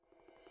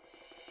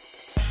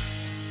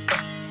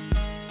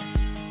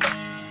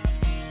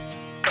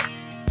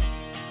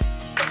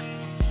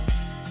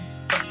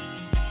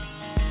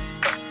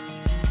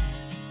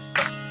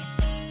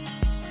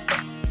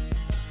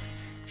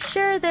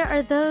there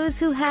are those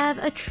who have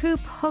a true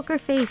poker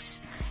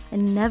face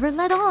and never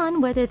let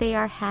on whether they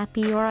are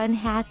happy or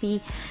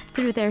unhappy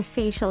through their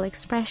facial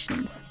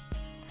expressions.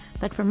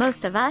 But for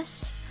most of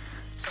us,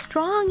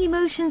 strong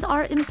emotions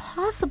are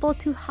impossible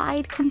to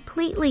hide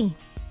completely.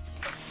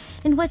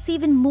 And what's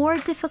even more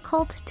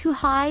difficult to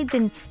hide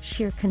than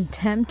sheer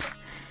contempt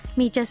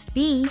may just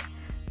be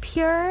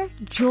pure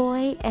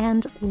joy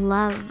and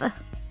love.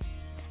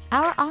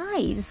 Our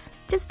eyes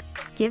just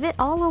give it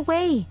all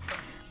away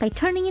by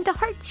turning into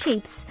heart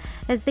shapes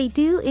as they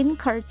do in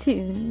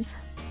cartoons.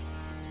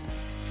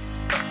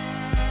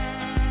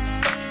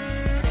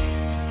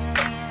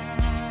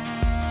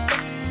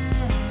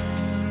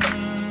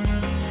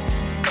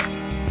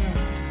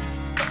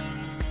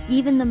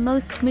 Even the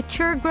most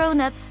mature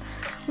grown-ups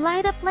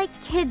light up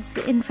like kids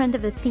in front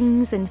of the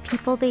things and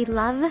people they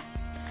love.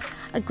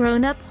 A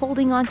grown-up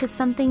holding on to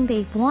something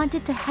they've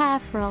wanted to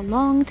have for a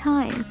long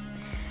time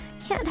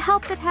can't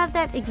help but have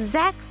that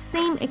exact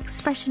same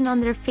expression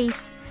on their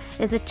face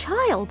as a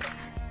child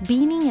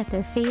beaming at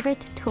their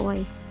favorite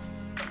toy.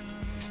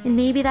 And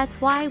maybe that's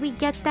why we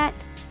get that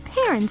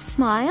parent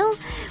smile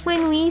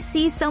when we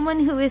see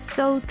someone who is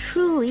so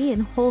truly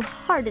and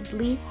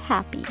wholeheartedly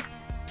happy.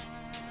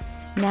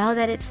 Now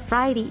that it's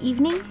Friday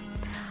evening,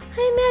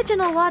 I imagine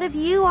a lot of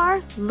you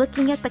are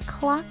looking at the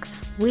clock,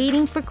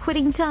 waiting for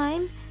quitting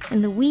time,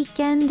 and the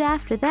weekend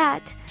after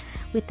that,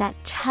 with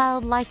that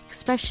childlike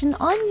expression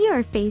on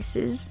your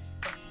faces.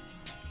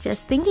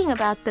 Just thinking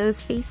about those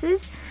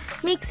faces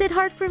makes it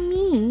hard for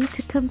me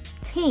to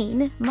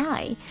contain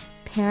my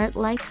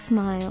parent-like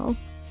smile.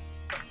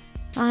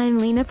 I'm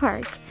Lena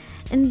Park,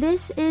 and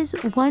this is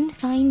One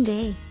Fine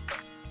Day.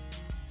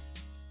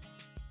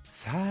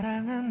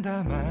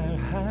 사랑한다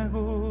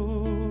말하고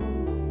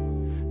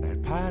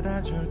날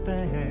받아줄 때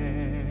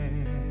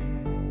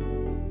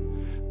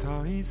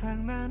더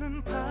이상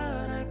나는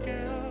바랄 게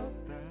없다고.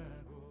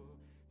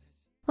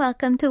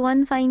 Welcome to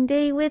One Fine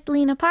Day with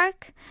Lena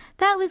Park.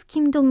 That was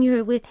Kim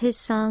Dong-yul with his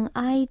song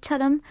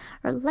아이처럼,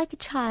 or Like a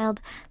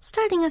Child,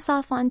 starting us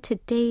off on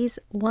today's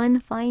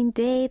One Fine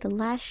Day, the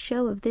last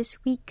show of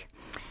this week.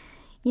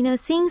 You know,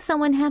 seeing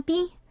someone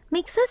happy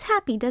makes us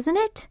happy, doesn't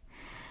it?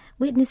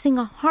 Witnessing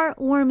a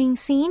heartwarming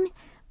scene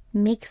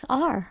makes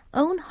our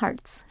own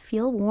hearts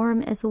feel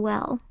warm as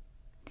well.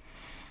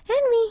 And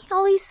we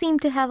always seem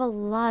to have a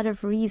lot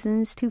of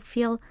reasons to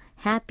feel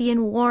happy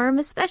and warm,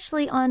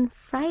 especially on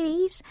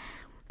Fridays,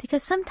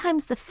 because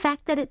sometimes the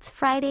fact that it's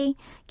Friday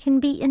can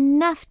be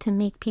enough to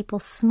make people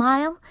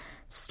smile,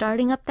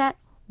 starting up that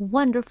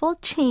wonderful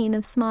chain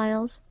of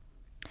smiles.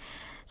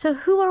 So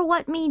who or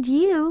what made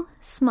you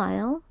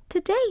smile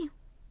today?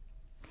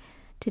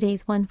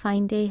 Today's One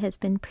Fine Day has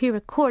been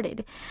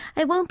pre-recorded.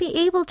 I won't be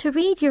able to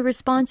read your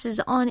responses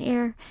on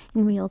air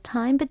in real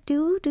time, but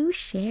do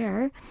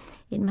share.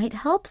 It might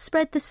help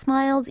spread the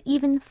smiles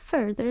even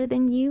further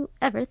than you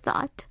ever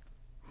thought.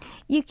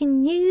 You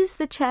can use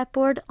the chat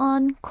board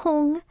on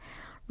Kong,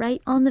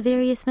 right on the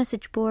various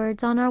message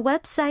boards on our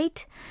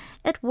website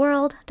at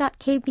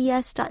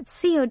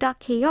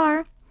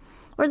world.kbs.co.kr,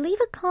 or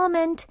leave a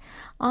comment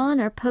on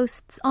our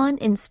posts on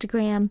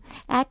Instagram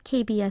at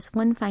KBS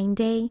One Fine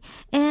Day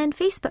and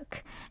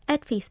Facebook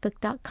at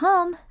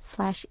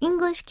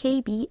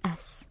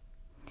facebook.com/EnglishKBS.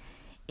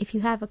 If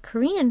you have a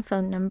Korean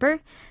phone number,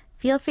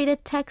 feel free to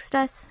text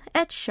us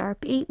at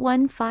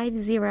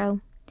 #8150.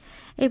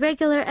 A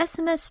regular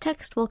SMS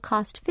text will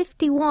cost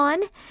 50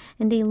 won,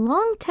 and a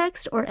long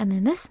text or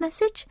MMS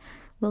message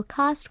will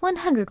cost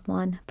 100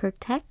 won per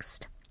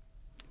text.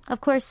 Of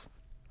course,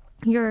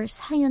 your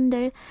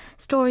사연들,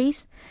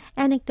 stories,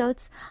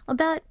 anecdotes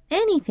about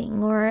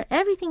anything or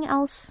everything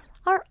else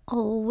are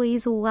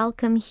always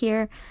welcome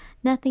here.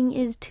 Nothing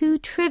is too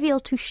trivial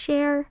to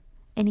share.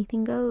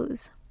 Anything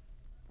goes.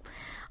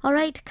 All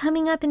right,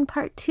 coming up in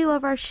part 2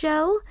 of our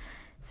show,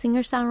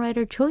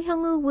 singer-songwriter Cho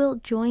Hyung-woo will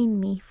join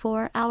me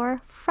for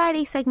our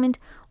Friday segment,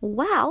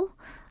 Wow,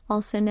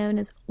 also known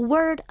as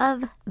Word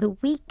of the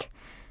Week.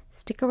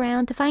 Stick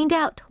around to find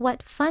out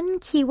what fun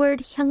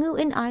keyword Hyung-woo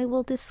and I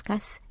will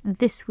discuss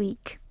this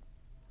week.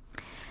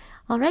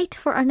 All right,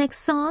 for our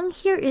next song,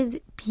 here is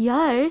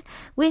Byul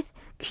with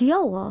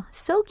귀여워,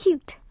 So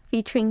Cute,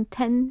 featuring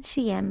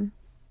 10cm.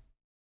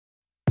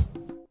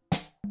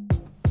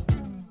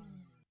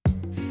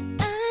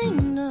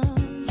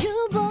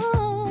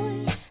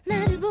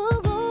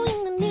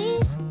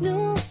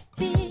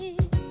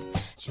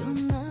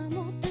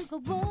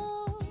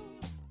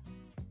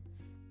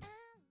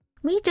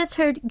 We just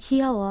heard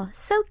귀여워,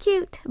 So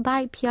Cute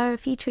by Byul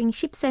featuring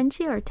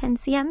 10cm or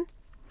 10cm.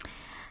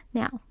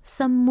 Now,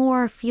 some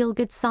more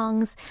feel-good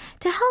songs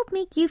to help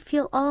make you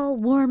feel all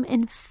warm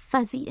and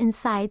fuzzy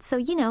inside. So,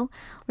 you know,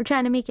 we're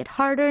trying to make it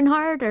harder and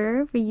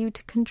harder for you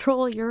to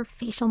control your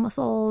facial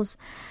muscles.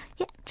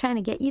 Yeah, trying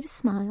to get you to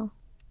smile.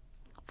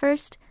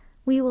 First,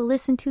 we will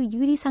listen to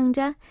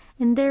유리상자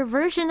and their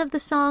version of the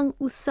song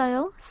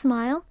웃어요,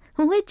 Smile,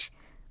 which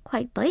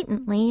quite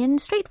blatantly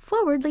and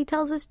straightforwardly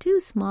tells us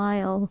to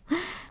smile.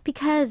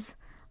 Because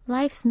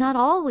life's not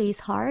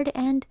always hard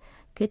and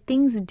good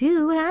things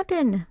do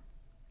happen.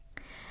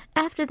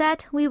 After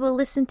that, we will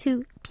listen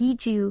to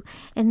Biju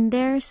and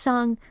their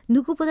song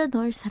누구보다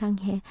널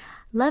사랑해,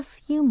 Love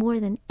You More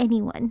Than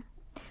Anyone.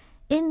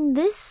 In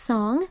this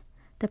song,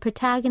 the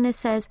protagonist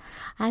says,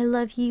 I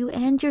love you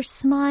and your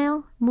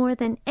smile more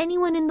than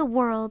anyone in the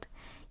world.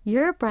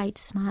 Your bright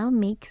smile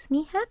makes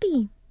me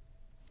happy.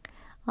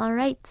 All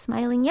right,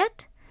 smiling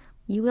yet?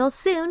 You will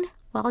soon,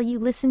 while you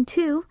listen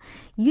to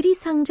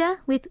유리상자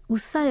with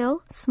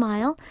웃어요,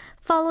 smile,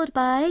 followed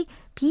by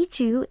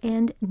Biju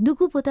and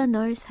누구보다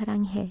널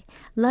사랑해,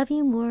 Love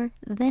You More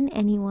Than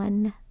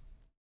Anyone.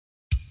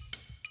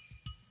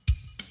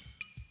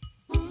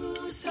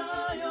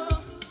 웃어요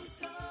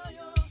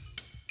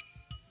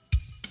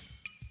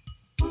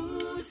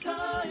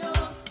웃어요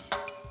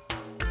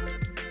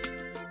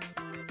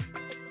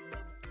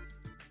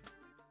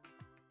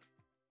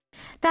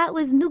That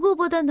was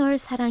누구보다 널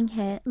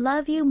사랑해,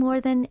 Love You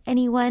More Than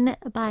Anyone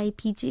by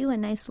Biju, a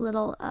nice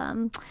little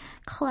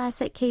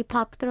classic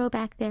K-pop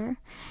throwback there.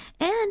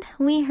 And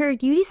we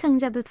heard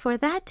유리상자 before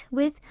that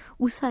with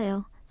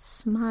웃어요,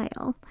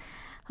 smile.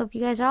 Hope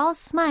you guys are all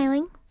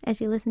smiling as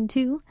you listen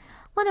to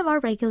one of our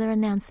regular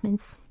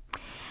announcements.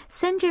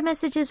 Send your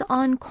messages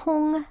on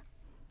Kong,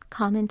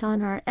 comment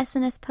on our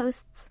SNS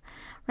posts,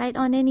 write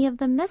on any of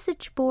the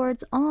message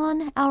boards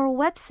on our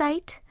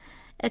website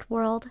at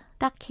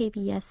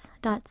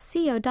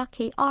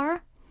world.kbs.co.kr,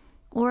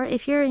 or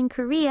if you're in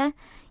Korea,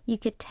 you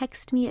could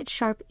text me at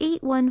sharp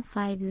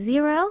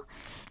 8150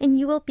 and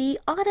you will be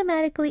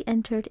automatically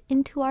entered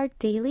into our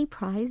daily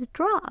prize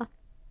draw.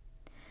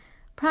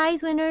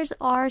 Prize winners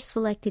are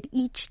selected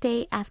each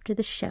day after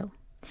the show.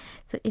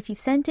 So if you've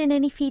sent in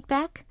any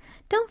feedback,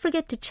 don't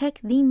forget to check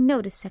the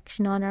notice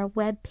section on our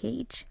web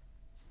page.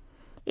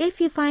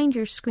 If you find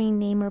your screen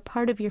name or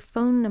part of your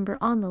phone number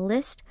on the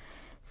list,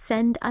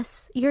 send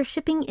us your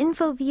shipping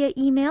info via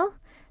email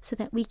so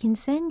that we can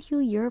send you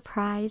your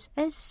prize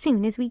as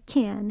soon as we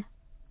can.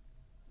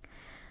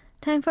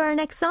 Time for our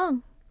next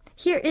song.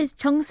 Here is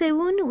Jung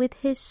Se-woon with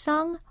his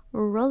song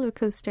Roller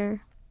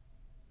Coaster.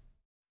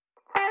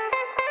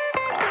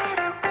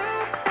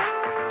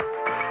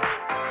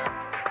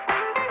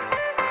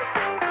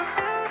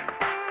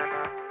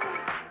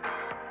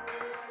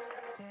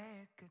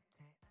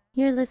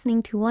 You're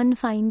listening to One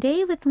Fine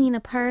Day with Lena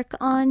Park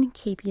on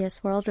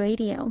KBS World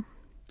Radio.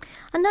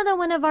 Another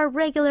one of our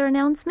regular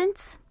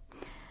announcements.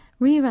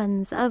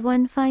 Reruns of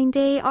One Fine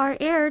Day are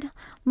aired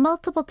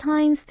multiple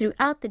times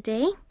throughout the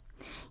day.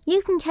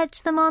 You can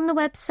catch them on the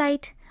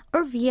website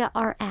or via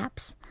our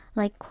apps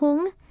like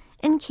Kong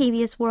and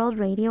KBS World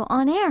Radio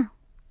On Air.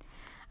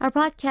 Our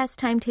broadcast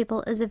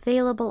timetable is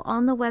available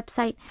on the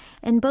website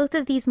and both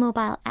of these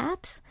mobile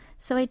apps,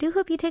 so I do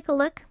hope you take a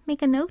look,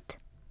 make a note.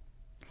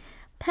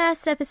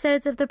 Past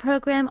episodes of the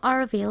program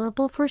are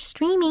available for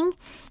streaming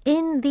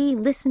in the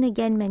Listen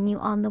Again menu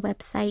on the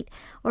website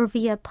or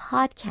via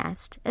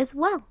podcast as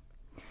well.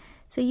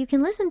 So you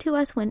can listen to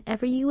us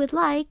whenever you would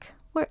like,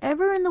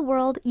 wherever in the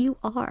world you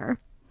are.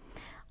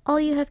 All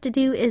you have to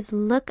do is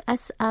look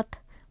us up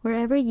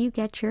wherever you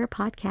get your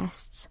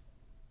podcasts.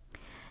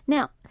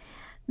 Now,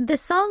 the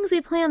songs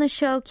we play on the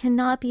show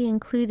cannot be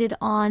included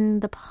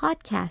on the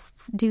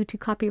podcasts due to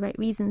copyright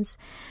reasons.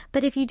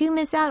 But if you do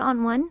miss out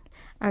on one,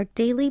 our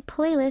daily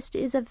playlist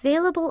is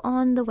available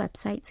on the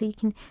website, so you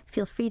can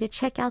feel free to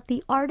check out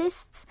the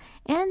artists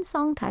and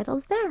song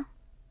titles there.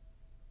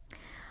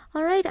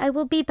 All right, I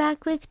will be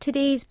back with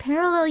today's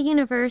Parallel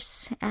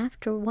Universe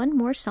after one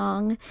more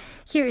song.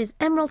 Here is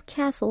Emerald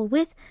Castle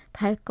with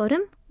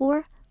발걸음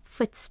or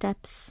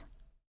Footsteps.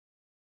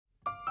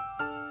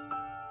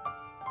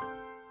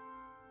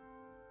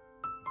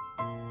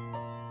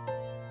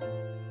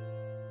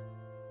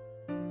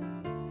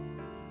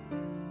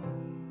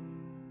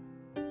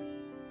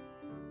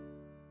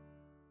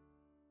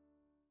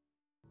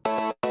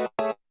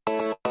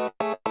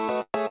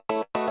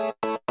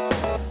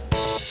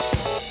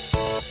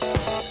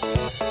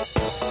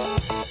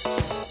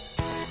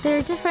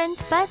 They're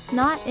different, but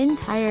not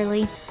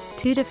entirely.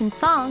 Two different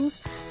songs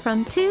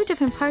from two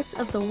different parts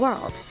of the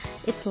world.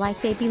 It's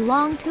like they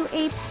belong to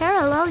a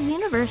parallel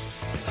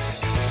universe.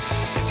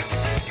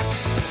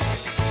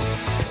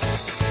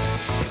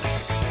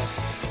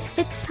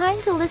 It's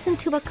time to listen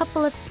to a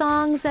couple of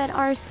songs that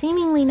are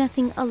seemingly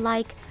nothing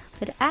alike,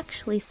 but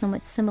actually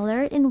somewhat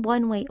similar in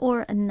one way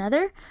or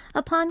another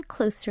upon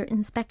closer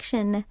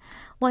inspection.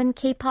 One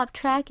K-pop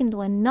track and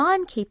one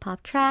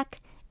non-K-pop track.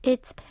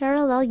 It's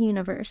Parallel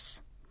Universe.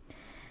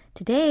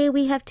 Today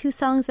we have two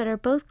songs that are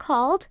both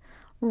called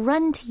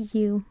Run to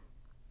You.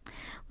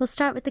 We'll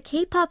start with the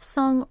K-pop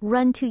song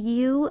Run to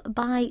You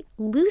by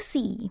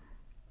Lucy.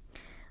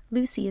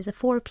 Lucy is a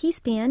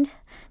four-piece band.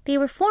 They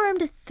were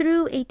formed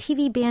through a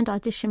TV band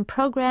audition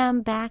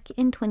program back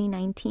in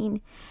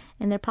 2019,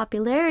 and their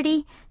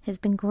popularity has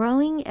been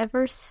growing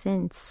ever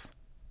since.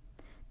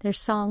 Their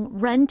song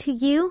Run to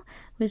You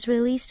was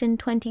released in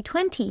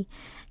 2020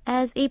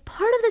 as a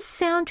part of the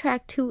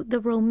soundtrack to the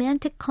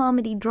romantic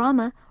comedy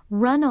drama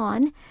Run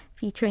On,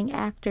 featuring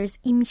actors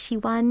Im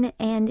Si-won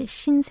and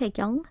Shin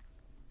Se-kyung.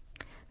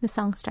 The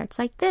song starts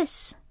like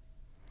this.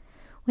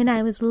 When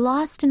I was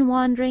lost and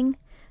wandering,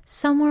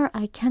 somewhere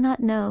I cannot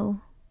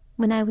know,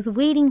 when I was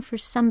waiting for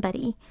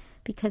somebody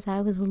because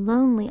I was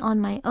lonely on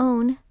my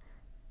own,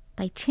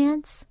 by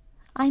chance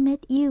I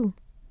met you,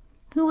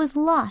 who was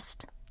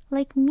lost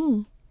like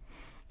me.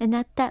 And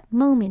at that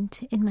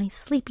moment in my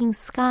sleeping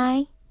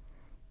sky,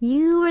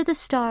 you were the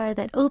star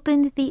that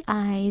opened the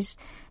eyes.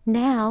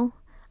 Now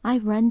I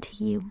run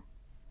to you.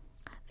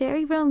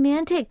 Very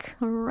romantic,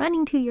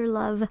 running to your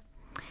love.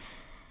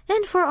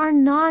 And for our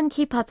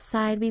non-K-pop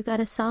side, we've got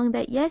a song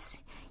that,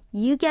 yes,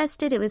 you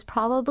guessed it, it was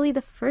probably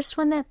the first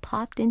one that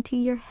popped into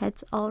your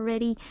heads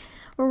already.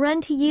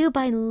 Run to You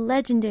by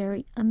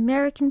legendary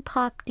American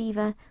pop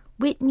diva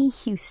Whitney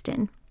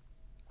Houston.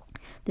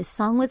 This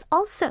song was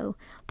also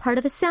part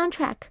of a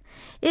soundtrack.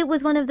 It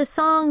was one of the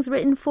songs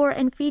written for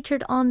and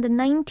featured on the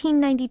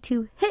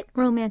 1992 hit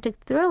romantic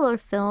thriller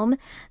film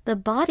The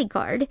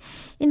Bodyguard,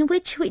 in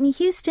which Whitney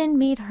Houston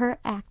made her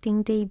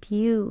acting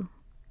debut.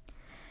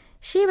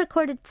 She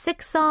recorded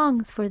 6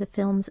 songs for the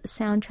film's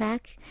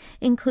soundtrack,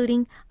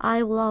 including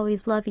I Will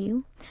Always Love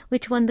You,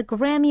 which won the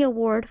Grammy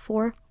Award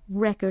for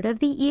Record of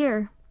the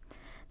Year.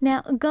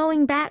 Now,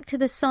 going back to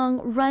the song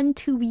Run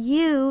to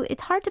You,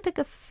 it's hard to pick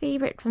a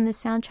favorite from the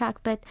soundtrack,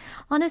 but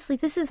honestly,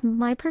 this is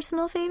my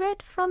personal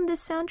favorite from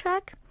this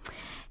soundtrack.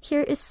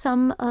 Here is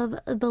some of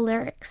the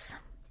lyrics.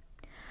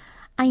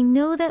 I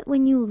know that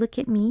when you look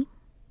at me,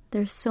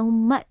 there's so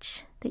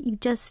much that you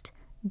just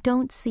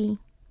don't see.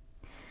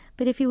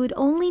 But if you would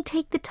only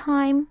take the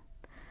time,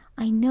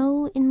 I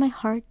know in my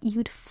heart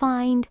you'd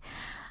find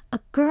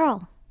a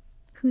girl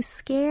who's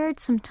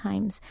scared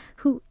sometimes,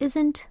 who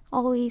isn't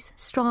always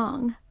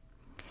strong.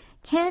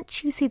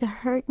 Can't you see the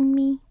hurt in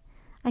me?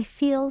 I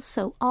feel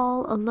so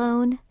all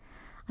alone.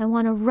 I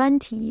want to run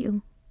to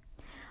you.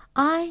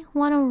 I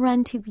want to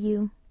run to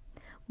you.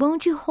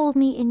 Won't you hold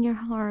me in your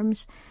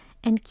arms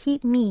and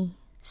keep me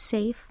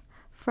safe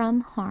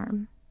from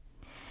harm?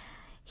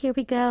 Here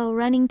we go,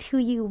 running to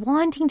you,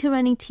 wanting to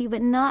run to you,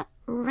 but not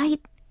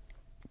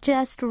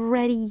just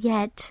ready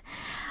yet.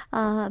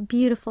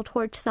 Beautiful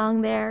Torch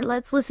song there.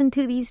 Let's listen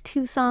to these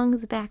 2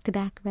 songs back to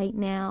back right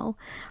now.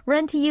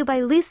 Run to You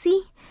by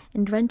Lucy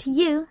and Run to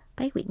You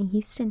by Whitney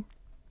Houston.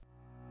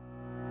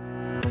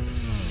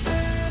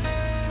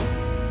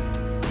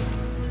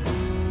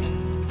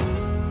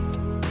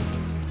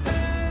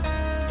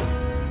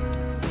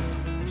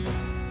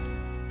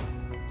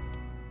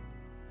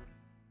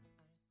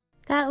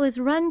 That was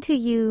Run to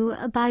You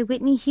by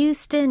Whitney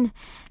Houston,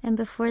 and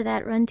before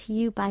that, Run to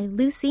You by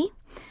Lucy.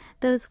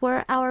 Those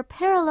were our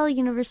Parallel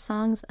Universe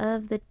songs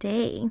of the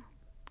day.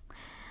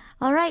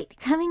 All right,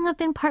 coming up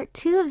in part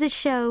 2 of the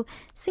show,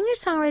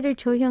 singer-songwriter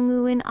Jo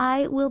Hyung-woo and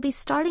I will be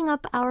starting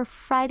up our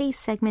Friday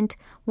segment,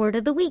 Word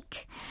of the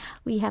Week.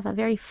 We have a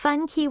very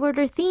fun keyword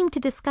or theme to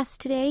discuss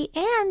today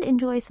and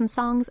enjoy some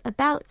songs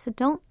about, so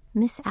don't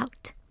miss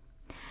out.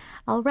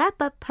 I'll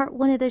wrap up part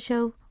 1 of the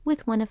show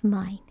with one of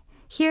mine.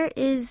 Here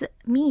is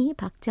me,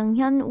 Park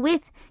Jung-hyun,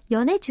 with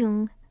연애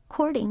중,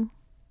 Courting.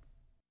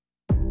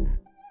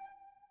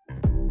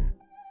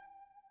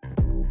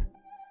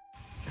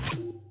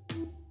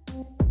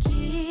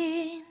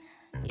 긴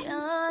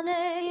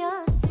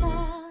연애였어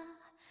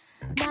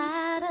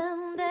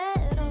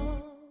나름대로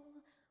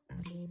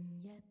우린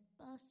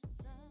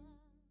예뻤어.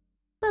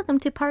 Welcome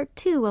to part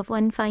 2 of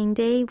One Fine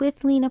Day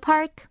with Lena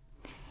Park.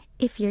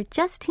 If you're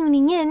just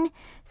tuning in,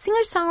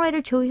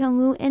 singer-songwriter Jo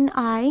Hyung-woo and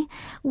I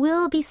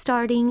will be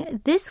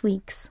starting this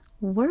week's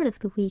Word of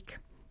the Week,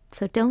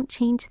 so don't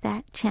change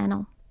that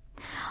channel.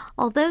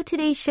 Although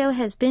today's show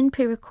has been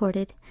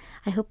pre-recorded,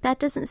 I hope that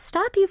doesn't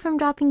stop you from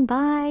dropping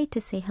by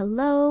to say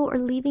hello or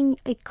leaving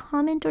a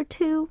comment or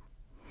 2.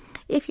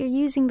 If you're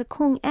using the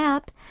Kong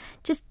app,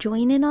 just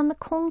join in on the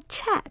Kong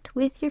chat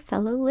with your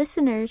fellow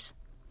listeners.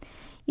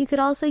 You could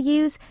also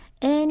use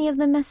any of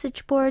the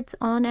message boards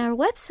on our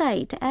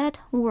website at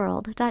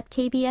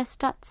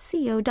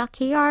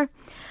world.kbs.co.kr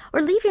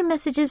or leave your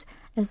messages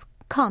as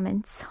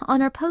comments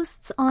on our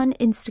posts on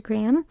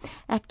Instagram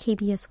at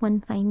KBS One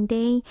Fine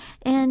Day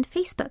and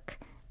Facebook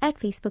at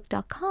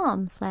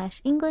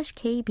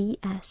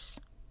facebook.com/EnglishKBS.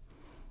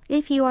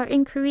 If you are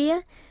in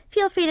Korea,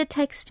 feel free to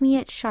text me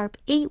at sharp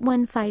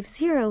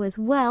 8150 as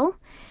well.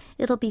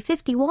 It'll be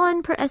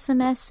 51 per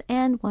SMS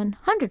and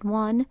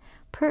 101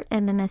 per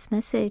MMS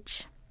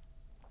message.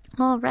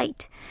 All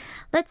right,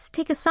 let's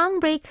take a song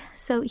break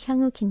so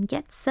Hyung-woo can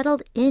get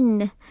settled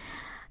in.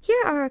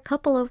 Here are a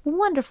couple of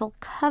wonderful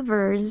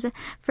covers.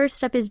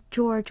 First up is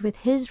George with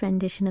his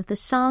rendition of the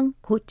song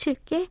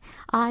고칠게,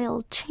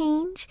 I'll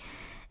Change.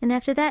 And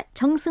after that,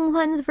 Jung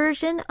Seung-hwan's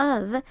version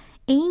of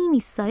애인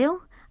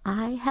있어요,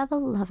 I Have a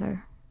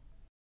Lover.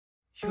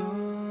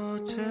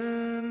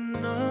 요즘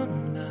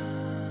너무나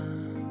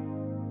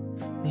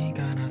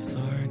네가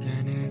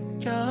낯설게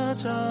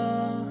느껴져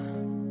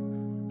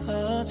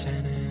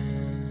어제는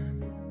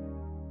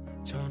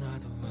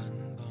전화도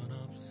한 번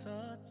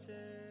없었지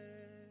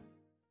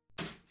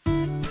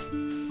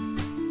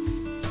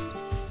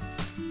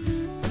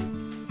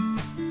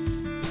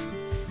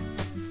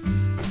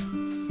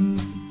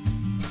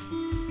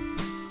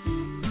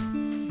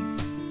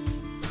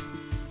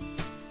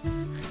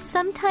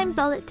sometimes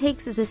all it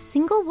takes is a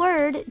single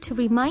word to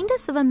remind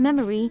us of a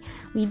memory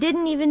we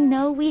didn't even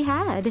know we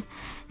had,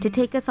 to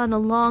take us on a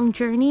long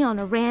journey on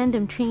a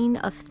random train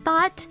of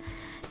thought,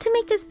 to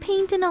make us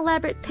paint an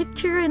elaborate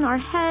picture in our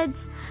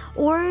heads,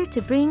 or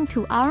to bring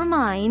to our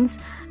minds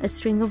a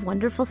string of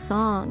wonderful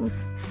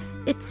songs.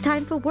 It's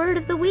time for Word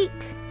of the Week.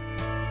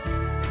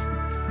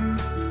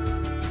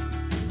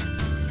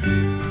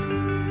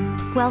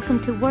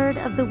 Welcome to Word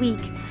of the Week.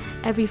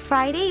 Every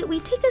Friday, we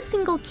take a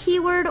single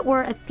keyword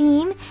or a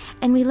theme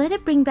and we let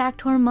it bring back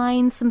to our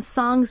minds some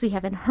songs we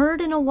haven't heard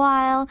in a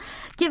while,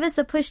 give us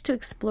a push to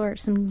explore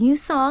some new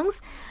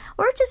songs,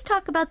 or just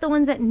talk about the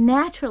ones that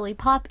naturally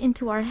pop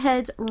into our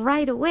heads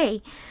right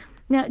away.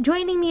 Now,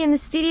 joining me in the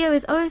studio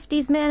is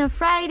OFD's Man of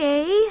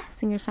Friday,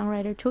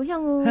 singer-songwriter Cho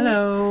Hyung-woo.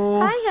 Hello.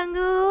 Hi,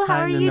 Hyung-woo. How Hi,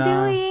 are you Nuna.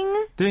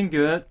 doing? Doing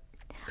good.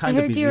 I Kind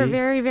of heard busy. you were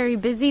very, very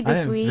busy this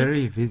I am week.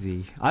 very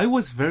busy. I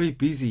was very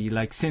busy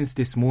since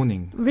this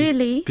morning.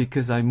 Really?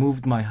 Because I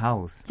moved my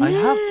house. I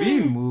have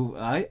been moved.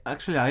 I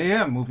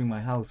am moving my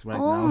house right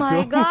Oh now. my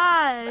so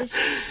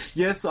gosh.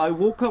 yes, I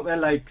woke up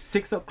at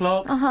 6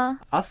 o'clock. Uh-huh.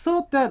 I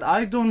thought that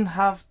I don't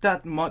have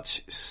that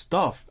much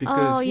stuff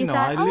because you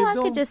thought, I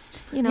could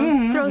just,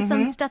 throw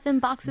some stuff in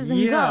boxes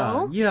and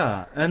go.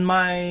 Yeah. And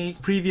my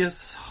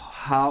previous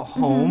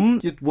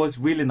home, it was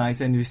really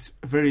nice and it was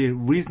very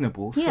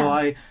reasonable. Yeah. So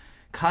I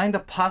kind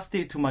of passed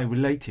it to my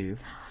relative.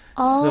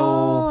 Oh,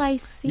 So, I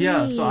see.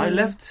 yeah, so I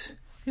left,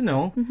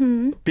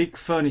 big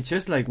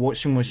furnitures like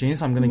washing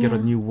machines. I'm going to get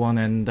a new one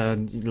and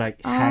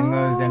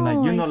hangers and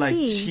I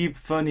see. cheap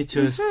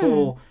furnitures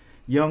for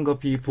younger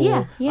people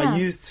Yeah. I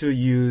used to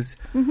use.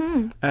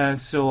 And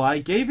so I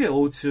gave it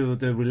all to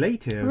the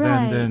relative.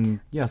 Right.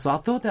 And then, so I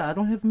thought that I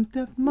don't have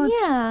that much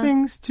Yeah.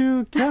 things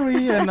to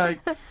carry.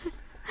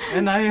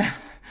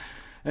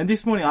 And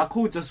this morning I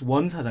called just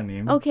one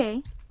사장님.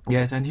 Okay.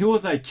 Yes, and he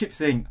was keep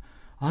saying,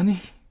 아니.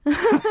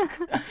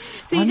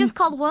 So you just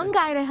called one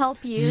guy to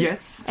help you.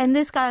 Yes. And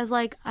this guy was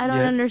like, I don't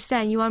Yes.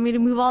 understand. You want me to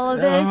move all of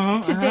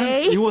this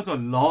today? It was a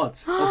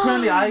lot.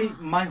 Apparently,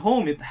 my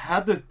home, it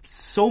had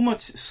so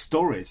much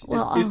storage.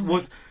 Well, It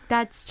was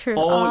That's true.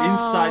 all Oh.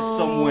 inside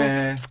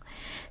somewhere.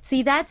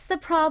 See, that's the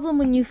problem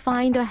when you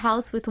find a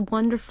house with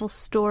wonderful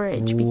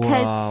storage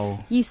because Wow.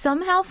 you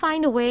somehow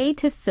find a way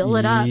to fill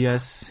it up.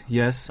 Yes.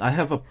 I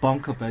have a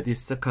bunker bed. It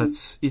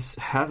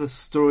has a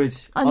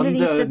storage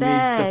Underneath the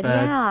bed.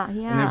 and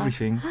Yeah.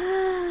 everything.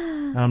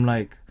 And I'm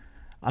like,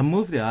 I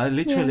moved there. I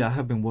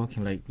have been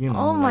working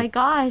Oh my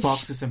gosh.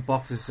 boxes and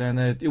boxes, and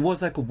it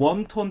was like a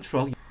 1-ton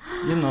truck,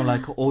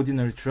 like an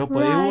ordinary truck,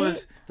 but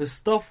Right. the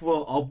stuff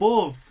were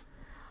above,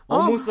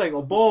 almost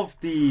above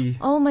the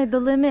the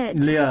limit.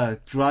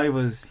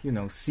 driver's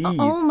seat.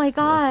 Oh my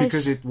gosh.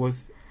 Because it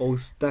was all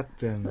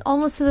stacked and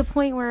Almost to the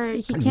point where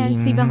he can't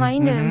see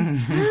behind him.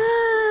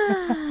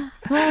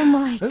 Oh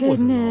my it was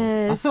a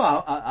lot. goodness.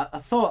 I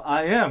thought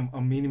I am a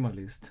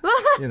minimalist,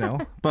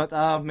 but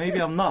maybe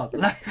I'm not.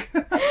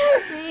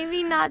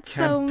 Maybe not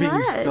so Camping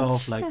much.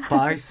 stuff like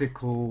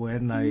bicycle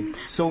and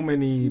so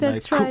many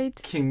That's right.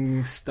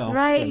 cooking stuff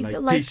Right,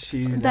 and like,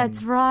 dishes.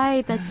 That's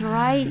right.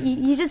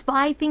 You just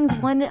buy things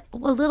a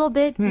little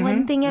bit,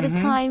 one thing at a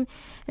time,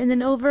 and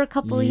then over a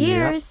couple of Yep.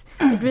 years,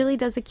 it really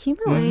does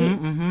accumulate.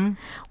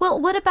 Well,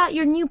 what about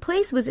your new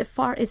place? Was it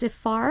far? Is it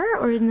far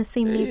or in the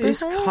same neighborhood?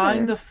 It's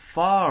kind of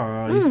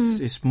far.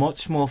 It's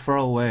much more far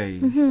away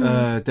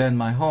than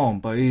my home,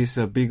 but it's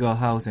a bigger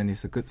house and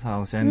it's a good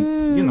house. And,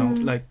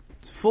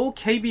 for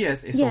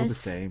KBS, it's all the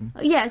same.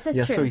 Yes, that's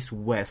Yeah, true. so it's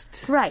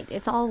west. Right,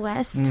 it's all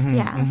west.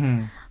 Yeah.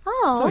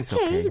 Oh, So it's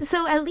okay.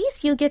 So at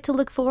least you'll get to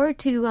look forward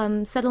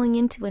to settling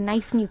into a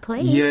nice new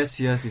place. Yes,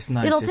 it's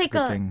nice. It'll it's take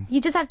good thing. You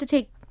just have to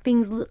take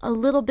things a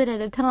little bit at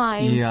a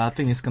time. Yeah, I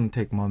think it's going to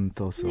take a month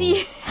or so.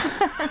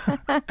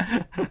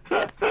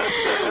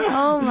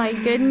 Oh my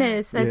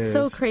goodness, that's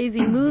so Yes.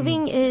 crazy.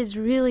 Moving is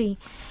really,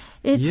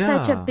 it's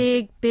such a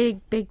Yeah.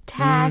 big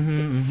task.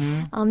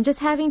 Just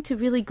having to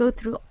really go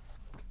through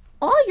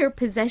all your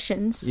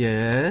possessions.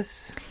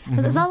 Yes.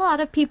 There's a lot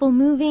of people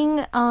moving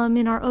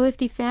in our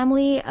OFD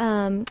family.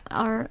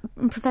 Our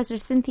Professor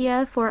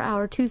Cynthia for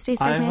our Tuesday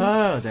I segment.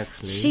 heard,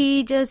 actually.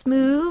 She just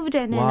moved,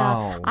 and then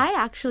Wow. I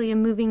actually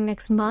am moving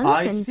next month.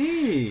 I and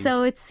see.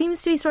 So it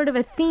seems to be sort of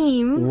a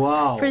theme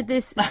Wow. for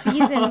this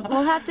season.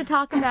 We'll have to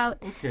talk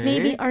about Okay.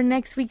 maybe our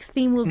next week's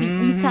theme will be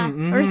Isa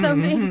or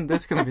something.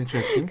 That's going to be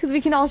interesting. Because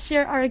we can all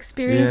share our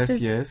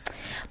experiences. Yes.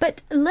 But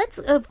let's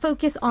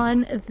focus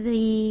on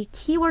the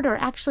keyword, or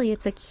actually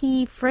it's a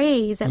key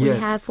phrase that we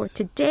Yes. have for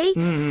today.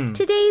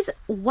 Today's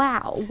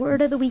wow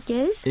word of the week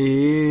is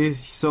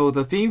So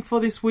the theme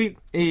for this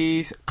week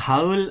is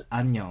가을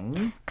안녕.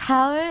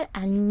 가을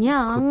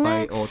안녕.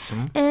 Goodbye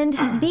autumn. And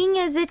being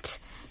as it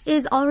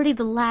is already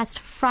the last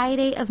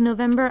Friday of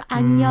November,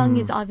 안녕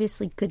is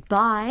obviously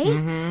goodbye,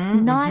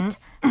 not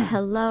hello.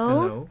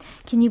 Hello.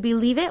 Can you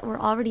believe it? We're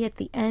already at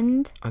the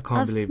end I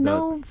can't of believe that.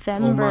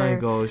 November. Oh my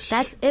gosh.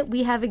 That's it.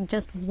 We have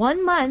just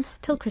 1 month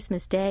till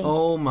Christmas Day.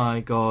 Oh my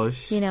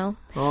gosh. You know?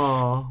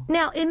 Oh.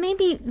 Now, it may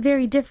be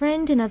very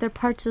different in other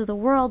parts of the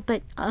world,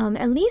 but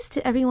at least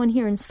everyone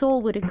here in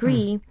Seoul would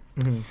agree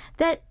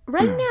that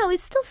right now it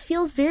still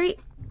feels very,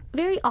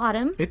 very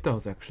autumn. It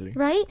does actually.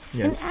 Right?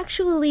 Yes. And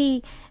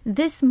actually,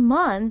 this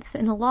month,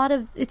 and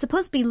it's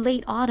supposed to be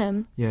late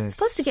autumn. Yes. It's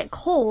supposed to get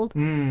cold,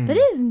 but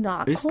it is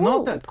not It's cold.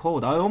 not that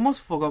cold. I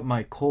almost forgot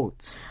my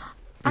coat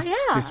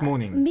this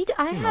morning. Me too.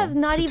 I have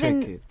not to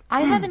even. take it.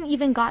 I haven't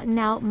even gotten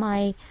out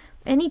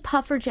any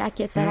puffer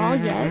jackets at all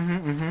yet.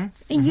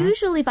 And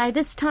usually by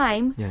this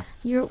time, Yes.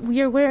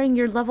 you're wearing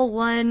your level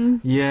 1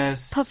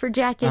 Yes. puffer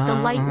jacket, the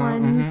light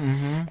ones,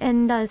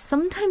 and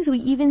sometimes we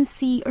even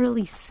see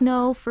early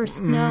snow, first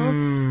snow.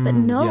 But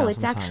no, yeah,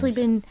 it's actually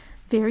sometimes. been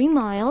very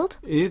mild,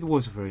 It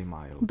was very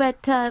mild.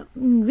 but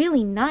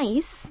really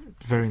nice.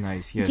 Very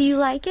nice, yes. Do you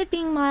like it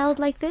being mild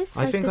like this?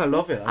 I like think this I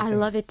love week? it. I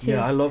love it too.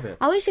 Yeah, I love it.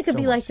 I wish it could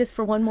so be like much. this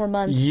for one more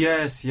month.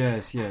 Yes,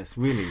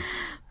 really.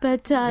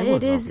 But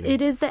was lovely.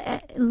 it is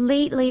the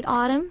late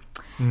autumn,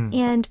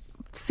 and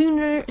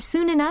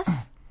soon enough,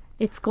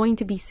 it's going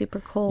to be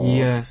super cold.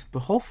 Yes,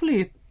 but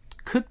hopefully it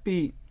could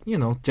be,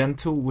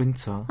 gentle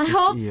winter. I this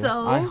hope year.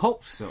 so. I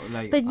hope so.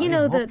 But you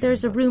know that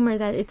there's a rumor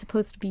that it's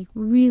supposed to be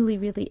really,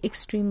 really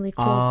extremely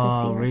cold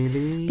this year.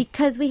 Really?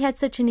 Because we had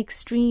such an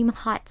extreme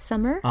hot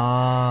summer.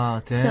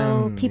 Then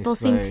So people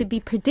it's seem like, to be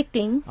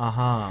predicting.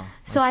 Uh-huh.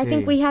 So I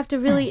think we have to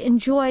really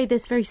enjoy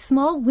this very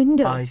small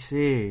window I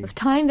see. of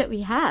time that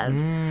we have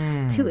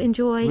to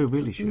enjoy We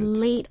really should.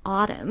 late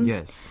autumn.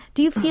 Yes.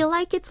 Do you feel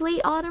like it's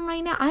late autumn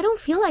right now? I don't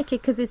feel like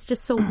it because it's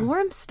just so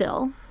warm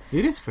still.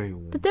 It is very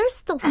warm. But there's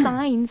still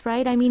signs,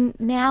 right? I mean,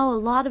 now a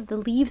lot of the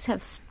leaves have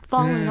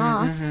fallen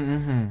off.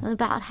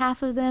 About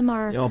half of them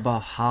are Yeah,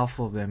 about half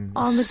of them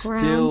on the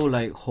still ground.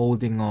 like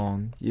holding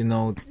on.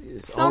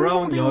 It's Some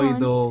around holding on.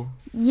 Yoido.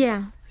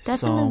 yeah,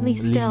 definitely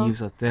Some still.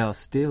 leaves they are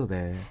still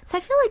there. So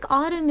I feel like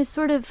autumn is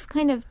sort of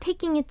kind of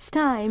taking its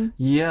time.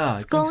 Yeah,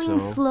 It's I think going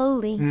so.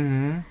 slowly.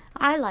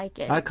 I like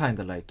it. I kind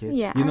of like it.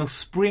 Yeah.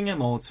 Spring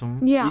and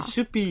autumn. Yeah. It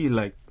should be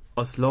like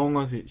as long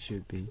as it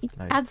should be.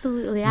 Like,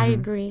 Absolutely, I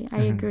agree.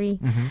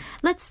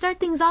 Let's start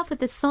things off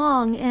with a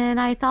song, and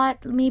I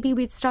thought maybe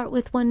we'd start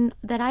with one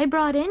that I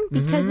brought in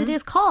because it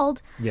is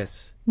called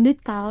yes.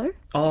 늦가을,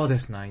 Oh,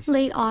 that's nice.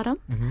 late autumn.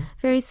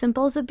 Very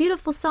simple. It's a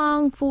beautiful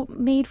song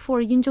made for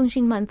Yoon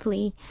Jong-shin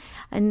Monthly,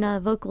 and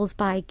vocals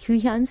by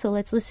Kyuhyun. So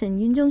let's listen.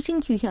 Yoon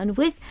Jong-shin, Kyuhyun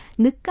with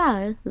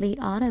늦가을, late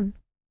autumn.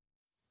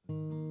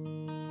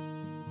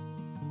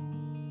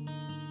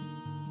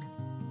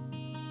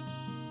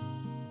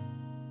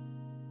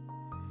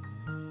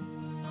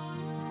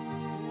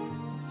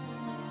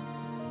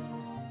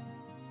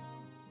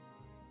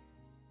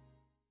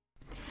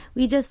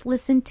 We just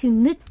listened to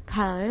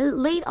늦가을,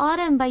 Late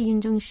Autumn by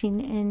Yoon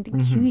Jong-shin and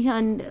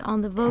Kyuhyun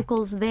on the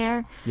vocals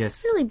there.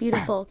 Yes. Really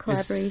beautiful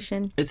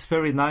collaboration. It's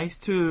very nice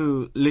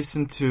to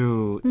listen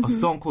to a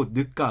song called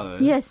늦가을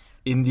Yes,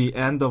 in the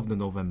end of the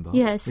November.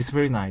 Yes. It's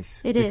very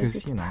nice. it because,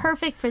 is. It's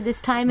perfect for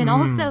this time, and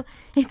also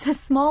it's a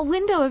small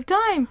window of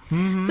time,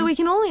 so we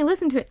can only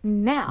listen to it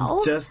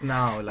now. just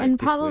now. Like and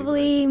this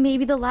probably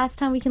maybe the last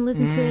time we can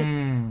listen to it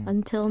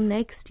until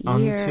next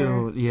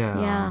year.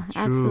 Yeah,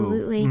 true.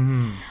 Absolutely.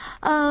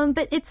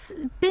 But it's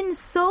been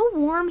so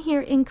warm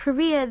here in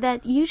Korea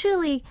that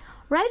usually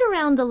right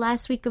around the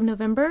last week of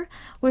November,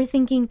 we're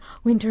thinking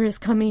winter is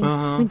coming,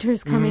 winter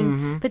is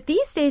coming. But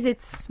these days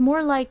it's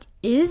more like,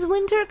 is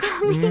winter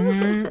coming?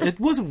 It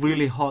was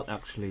really hot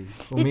actually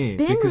for me. It's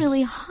been because,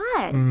 really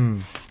hot.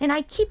 And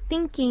I keep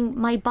thinking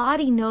my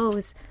body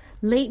knows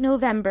late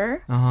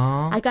November,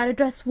 I gotta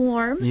dress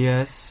warm.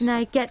 Yes. And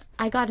I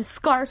got a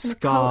scarf and a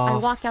coat. I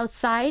Scarf. walk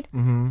outside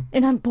and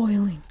I'm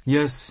boiling.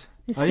 Yes.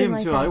 It's I been am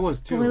like too. that. I was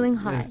too. Boiling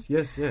hot.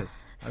 Yes. I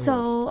was.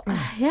 So,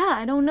 yeah,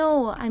 I don't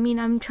know. I mean,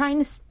 I'm trying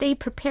to stay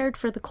prepared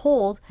for the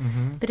cold,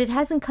 but it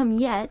hasn't come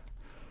yet.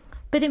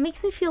 But it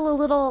makes me feel a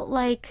little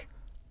like,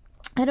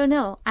 I don't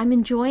know, I'm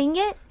enjoying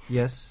it.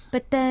 Yes.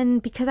 But then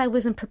because I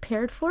wasn't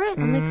prepared for it,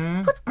 I'm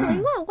like, what's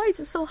going on? Why is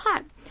it so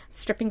hot?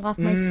 Stripping off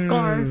my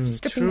scarf,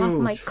 stripping off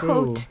my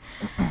coat,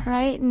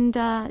 right? And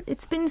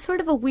it's been sort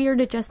of a weird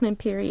adjustment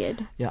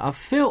period. Yeah, I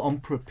feel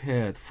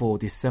unprepared for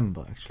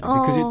December actually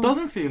because it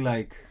doesn't feel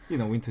like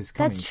winter is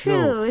coming. That's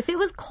true. If it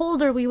was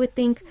colder, we would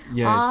think,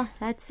 Yes.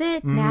 that's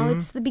it. Now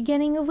it's the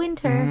beginning of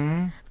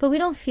winter. But we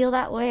don't feel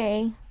that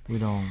way. We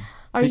don't.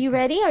 Are you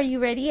ready? Are you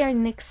ready? Are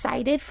you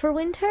excited for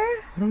winter?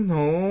 I don't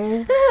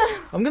know.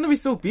 I'm gonna be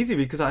so busy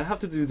because I have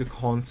to do the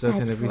concert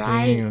That's and everything.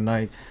 right.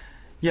 And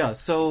yeah.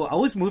 So I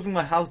was moving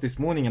my house this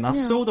morning and I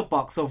saw the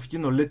box of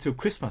little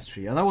Christmas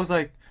tree and I was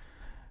like,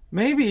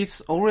 maybe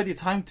it's already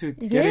time to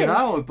get is. it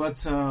out.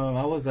 But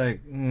I was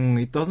like,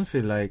 it doesn't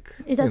feel like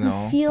It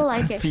doesn't feel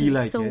like it. feel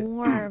like It's so it.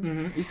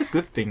 warm. It's a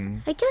good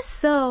thing. I guess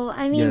so.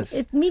 I mean, Yes.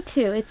 me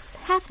too. It's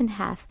half and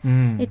half.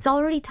 It's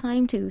already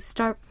time to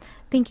start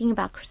thinking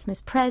about Christmas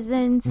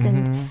presents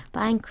and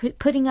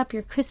putting up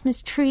your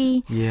Christmas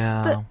tree.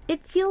 Yeah. But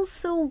it feels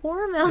so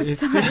warm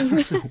It outside.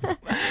 feels so-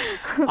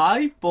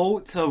 I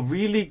bought a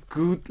really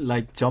good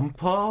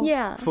jumper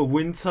Yeah. for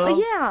winter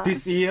Yeah.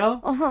 this year.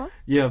 Uh-huh.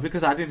 Yeah,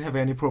 because I didn't have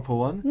any proper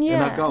one. And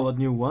Yeah. I got a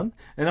new one.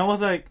 And I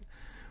was like,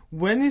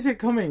 when is it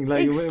coming?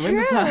 Like It's when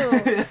the time?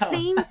 true. Yeah.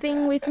 Same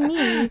thing with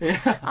me.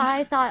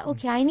 I thought,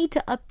 okay, I need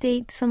to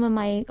update some of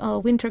my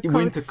winter coats.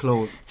 Winter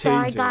clothes. So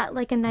I change it. got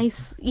like a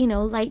nice,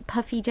 light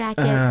puffy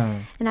jacket.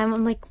 And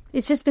I'm like,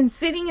 it's just been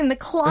sitting in the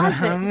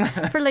closet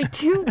for like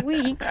 2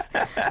 weeks.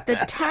 The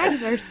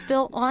tags are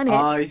still on it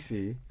I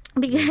see.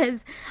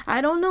 because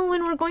I don't know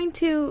when we're going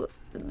to.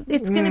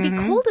 It's going to be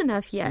cold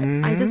enough yet.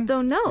 I just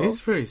don't know. It's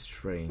very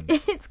strange.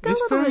 It's got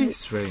It's a little very bit.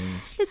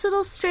 strange. It's a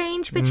little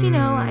strange, but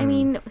I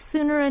mean,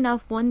 sooner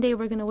enough, one day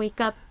we're going to wake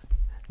up.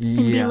 Yeah.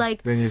 be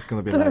like, then it's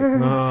gonna be "Brr,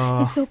 like,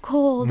 oh, it's so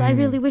cold. I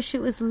really wish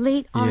it was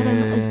late autumn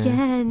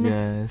again.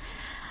 Yes.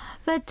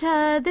 But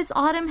this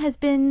autumn has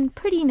been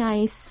pretty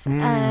nice.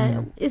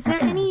 Is there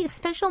any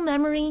special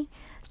memory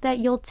that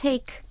you'll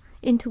take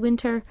into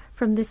winter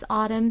from this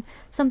autumn?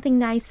 Something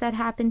nice that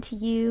happened to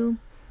you?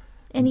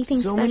 Anything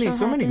so special many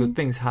happened? good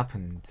things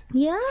happened.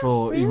 Yeah,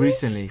 For really?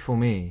 recently for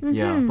me,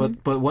 yeah.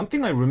 But one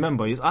thing I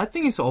remember is I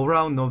think it's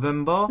around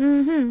November.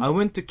 I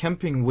went to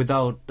camping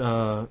without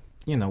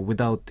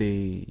without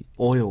the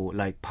oil,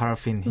 like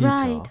paraffin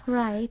heater.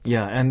 Right.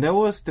 Yeah, and that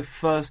was the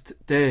first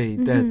day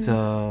that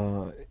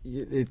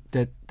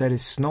that it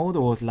snowed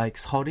or was like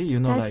sorry,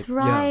 That's like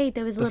right. yeah,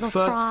 There was a the little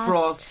first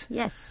frost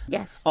Yes.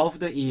 of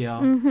the year,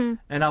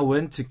 and I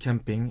went to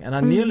camping and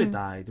I nearly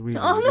died. Really,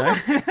 Oh, no.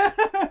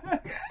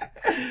 Like,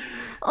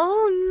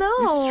 Oh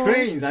no! it's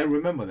strange. I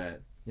remember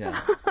that. Yeah,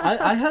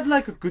 I had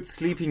like a good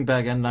sleeping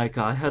bag and like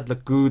I had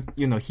like good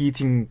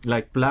heating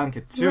like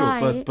blanket too,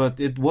 Right. but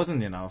it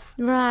wasn't enough.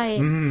 Right.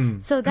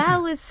 So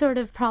that was sort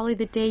of probably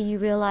the day you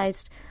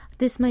realized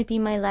this might be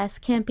my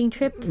last camping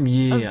trip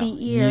Yeah, of the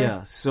year.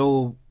 yeah.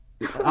 So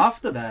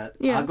after that,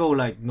 Yeah. I go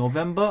like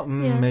November.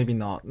 Yeah. Maybe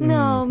not.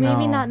 No,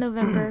 maybe no. not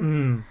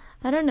November.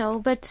 I don't know,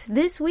 but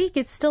this week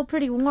it's still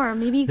pretty warm.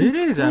 Maybe you can It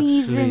is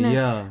squeeze actually, in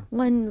yeah.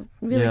 one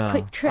really Yeah.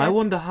 quick trip. I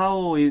wonder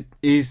how it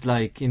is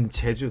like in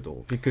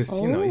Jeju-do because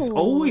it's Oh.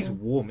 always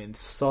warm in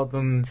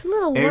southern It's a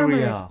little warmer,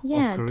 area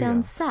yeah, of Korea.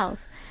 down south.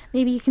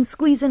 Maybe you can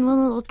squeeze in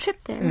one little trip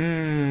there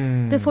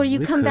before you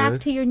we come back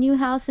could. to your new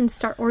house and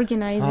start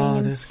organizing. Oh,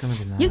 and that's gonna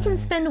be nice. you can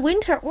spend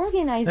winter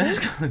organizing. That's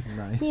gonna be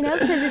nice.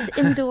 Because it's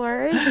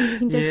indoors and you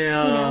can just,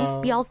 Yeah.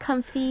 be all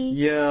comfy.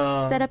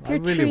 Yeah, Set up your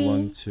I really tree.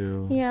 want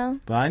to. Yeah.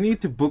 But I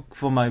need to book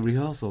for my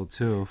rehearsal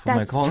too for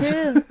That's my concert.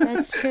 true.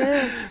 That's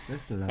true.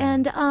 That's a lot.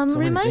 And So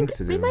many things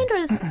to do. remind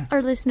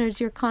our listeners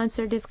your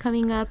concert is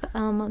coming up.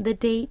 The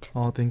date.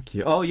 Oh, thank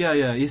you. Oh, yeah.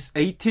 It's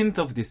 18th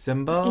of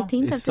December.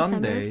 18th it's of December.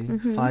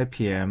 Sunday, 5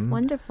 p.m.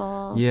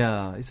 Wonderful.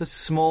 Yeah, it's a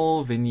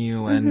small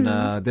venue, and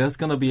there's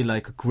gonna be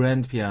like a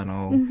grand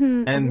piano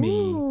and me.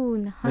 Ooh,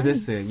 nice.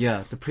 That's it.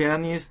 Yeah, the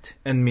pianist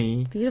and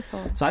me.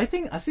 Beautiful. So I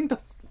think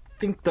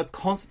the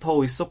concert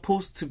hall is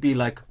supposed to be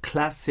like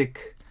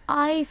classic,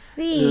 I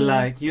see.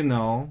 like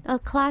a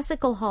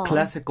classical hall.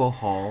 classical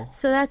hall.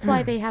 So that's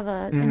why they have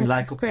a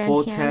like a grand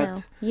quartet.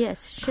 piano.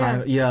 Yes, sure.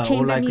 Kind of, yeah,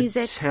 Chamber or like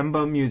music. a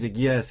chamber music.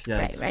 Yes, yeah,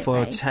 Right, for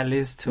right. a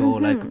cellist or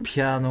like a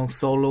piano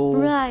solo.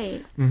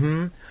 Right.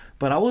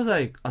 But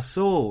I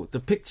saw the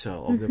picture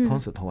of the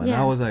concert hall, and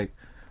Yeah. I was like,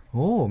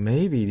 oh,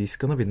 maybe this is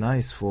gonna be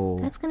nice for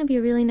That's going to be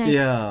a really nice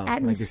like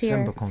atmosphere.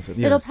 December concert.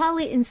 It'll Yes.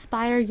 probably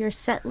inspire your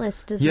set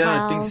list as Yeah,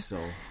 well. I think so.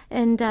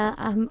 And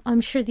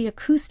I'm sure the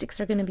acoustics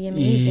are going to be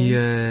amazing.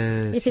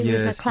 Yes, If it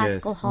was a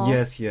classical hall.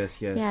 Yes.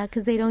 Yeah,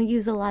 because they don't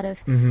use a lot of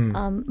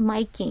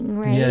miking,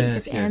 right?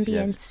 Yes, Just yes,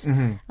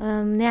 ambience.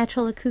 yes.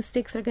 Natural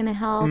acoustics are going to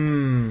help.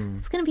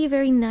 It's going to be a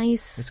very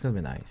nice, It's gonna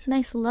be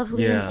nice.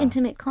 lovely, Yeah. and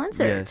intimate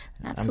concert. Yes,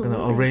 Absolutely.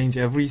 I'm gonna arrange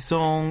every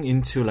song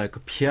into like a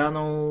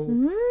piano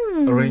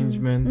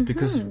arrangement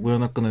because we're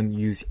not gonna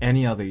use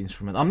any other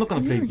instrument. I'm not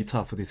gonna play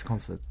guitar for this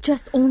concert.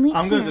 Just only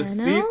I'm piano? gonna just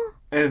sit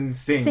and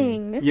sing.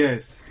 Sing.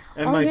 Yes,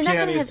 and Oh, my you're not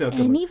going pianist to are have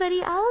gonna.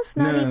 anybody else?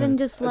 Not No, even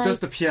just like...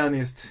 just the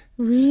pianist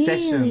Really?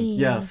 session.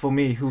 Yeah, for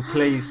me who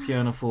plays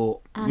piano for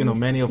I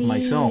many of my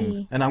songs,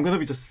 see. and I'm gonna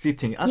be just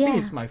sitting. I Yeah. think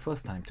it's my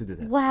first time to do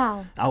that.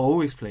 Wow, I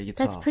always play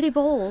guitar. that's pretty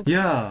bold.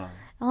 Yeah,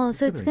 Oh,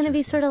 so it's Pretty going to be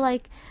interesting. sort of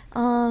like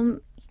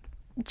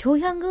Jo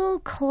Hyung-gu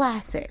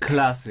classic.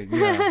 classic.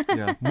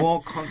 Yeah,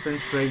 more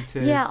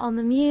concentrated. Yeah, on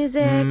the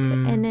music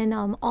and then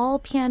all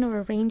piano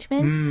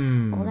arrangements.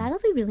 Oh, that'll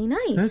be really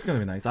nice. That's gonna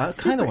be nice. I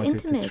Super kind of wanted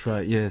intimate. to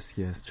try. Yes,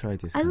 try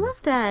this. I kind of- love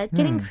that.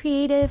 Getting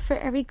creative for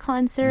every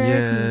concert.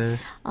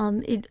 Yes,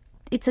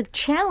 It's a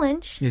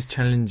challenge, it's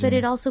challenging. but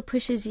it also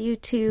pushes you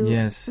to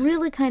Yes.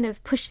 really kind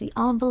of push the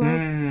envelope.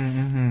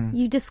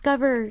 You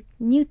discover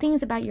new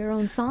things about your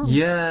own songs.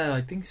 Yeah,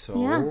 I think so.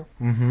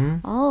 Yeah.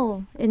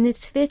 Oh, and it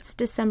fits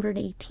December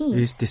 18th.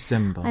 It's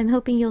December. I'm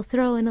hoping you'll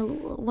throw in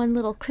one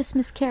little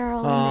Christmas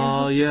carol.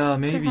 Oh, in there. yeah,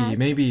 maybe, Perhaps.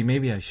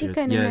 maybe I Be should.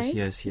 kinda Yes,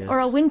 nice. yes. Or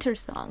a winter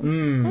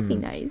song. That'd be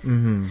nice.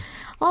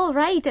 All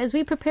right, as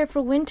we prepare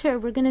for winter,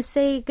 we're going to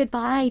say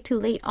goodbye to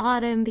late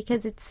autumn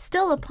because it's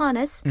still upon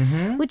us.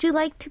 Would you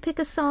like to pick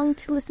a song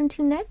to listen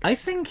to next? I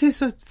think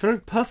it's a very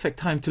perfect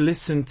time to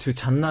listen to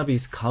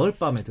잔나비's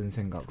가을밤에 든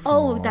생각 song.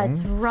 Oh,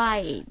 that's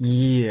right.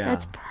 Yeah.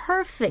 That's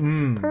perfect.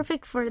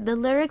 Perfect for the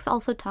lyrics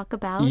also talk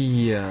about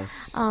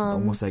Yes.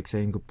 Almost like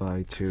saying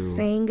goodbye to...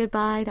 saying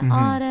goodbye to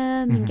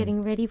autumn and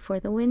getting ready for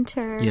the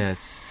winter.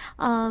 Yes.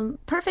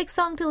 Perfect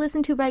song to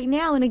listen to right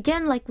now. And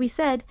again, like we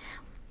said,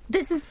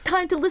 this is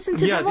time to listen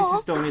to them all. this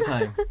is the only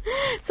time.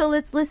 So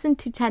let's listen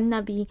to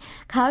잔나비,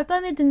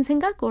 가을밤에 든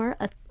생각, or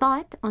A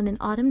Thought on an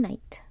Autumn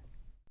Night.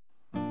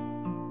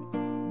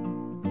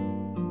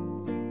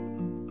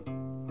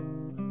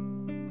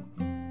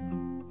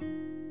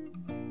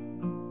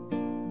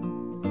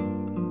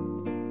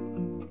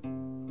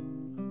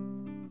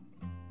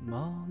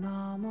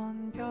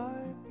 머나먼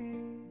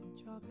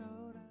별빛 저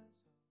별에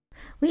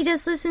We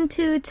just listened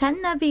to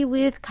잔나비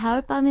with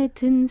가을밤에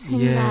든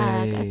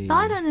생각, Yay. A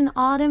Thought on an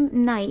Autumn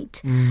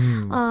Night.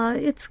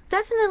 It's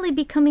definitely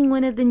becoming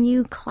one of the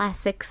new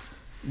classics.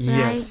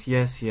 Yes,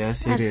 yes,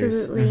 yes, it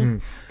is.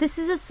 Absolutely. This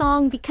is a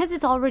song, because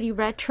it's already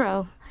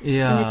retro in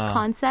Yeah. its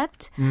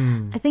concept,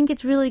 I think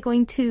it's really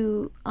going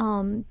to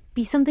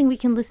be something we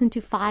can listen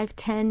to 5,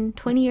 10,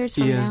 20 years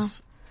from now.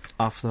 Yes.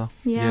 After.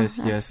 Yeah, yes,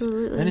 yes.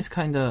 absolutely. And it's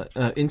kind of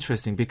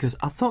interesting because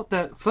I thought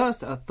that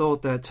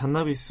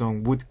잔나비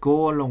song would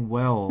go along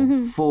well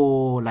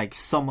for like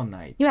summer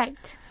nights.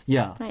 Right.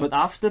 Yeah. Right. But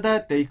after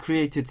that, they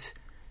created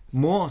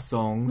more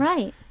songs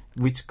Right.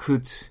 which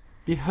could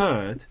be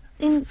heard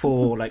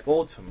for like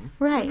autumn.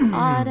 Right.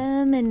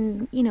 Autumn,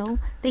 and,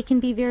 they can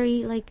be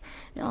very like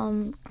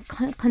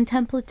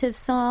contemplative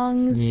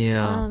songs.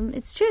 Yeah.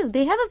 It's true.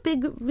 They have a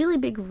really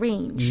big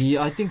range.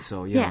 Yeah, I think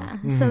so. Yeah.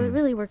 So it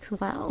really works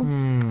well.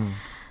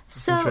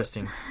 So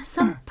Interesting.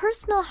 some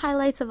personal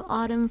highlights of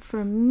autumn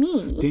for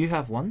me. Do you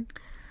have one?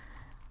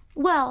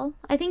 Well,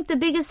 I think the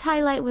biggest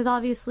highlight was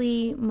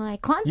obviously my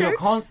concert. Your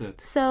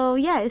concert. So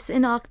yes,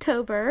 in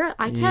October.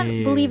 I can't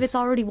believe it's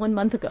already 1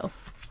 month ago.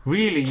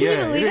 Really? Can you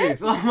Yeah, believe it it?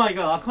 is. Oh my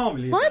god, I can't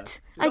believe What?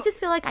 that. I just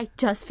feel like I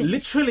just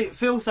finished. Literally, it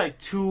feels like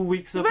 2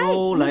 weeks ago. Right,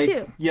 me like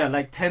too. Yeah,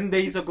 like 10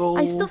 days ago.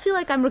 I still feel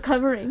like I'm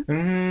recovering.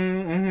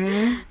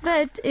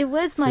 But it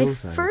was my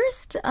Feels like-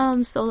 first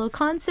solo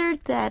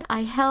concert that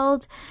I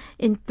held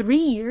in 3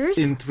 years.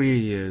 In 3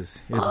 years,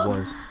 it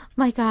was.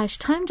 My gosh,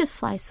 time just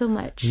flies so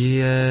much.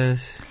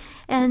 Yes.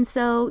 And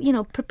so,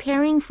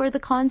 preparing for the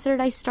concert,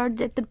 I started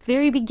at the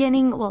very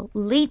beginning,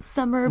 late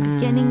summer,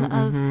 beginning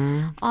of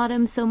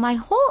autumn. So my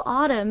whole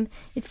autumn,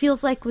 it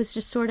feels like, was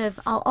just sort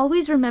of, I'll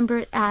always remember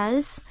it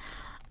as,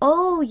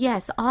 oh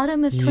yes,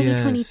 autumn of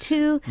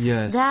 2022.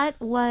 Yes. That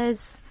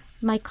was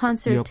my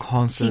concert. Your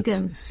concert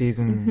지금.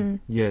 season.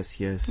 Yes,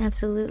 yes.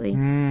 Absolutely.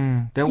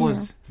 That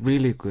was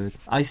really good.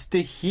 I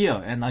stay here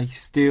and I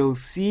still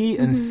see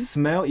and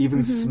smell,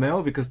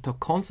 smell, because the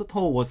concert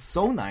hall was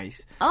so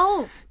nice.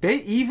 Oh,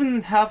 They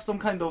even have some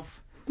kind of,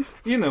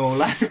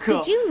 like...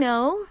 did you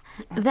know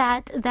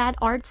that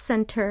art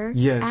center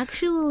Yes.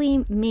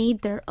 actually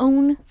made their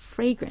own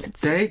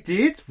fragrance? They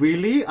did?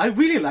 Really? I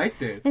really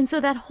liked it. And so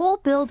that whole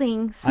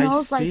building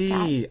smells like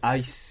that.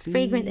 I see.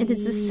 Fragrant, and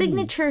it's a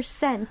signature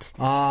scent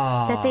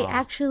Ah. that they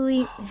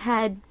actually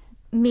had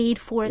made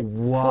for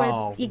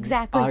Wow.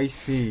 exactly. I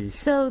see.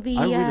 So the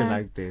I really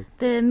liked it.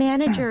 the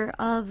manager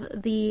of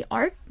the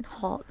art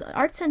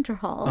center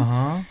hall,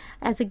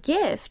 as a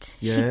gift,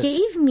 she Yes.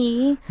 gave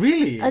me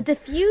Really? a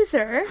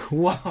diffuser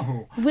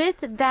Wow.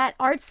 with that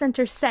art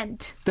center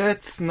scent.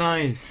 That's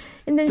nice.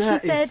 And then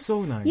That she said, is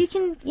so nice. you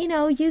can,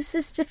 use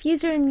this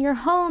diffuser in your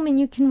home, and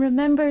you can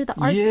remember the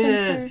art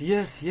center.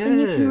 Yes. And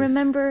you can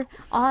remember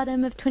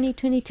autumn of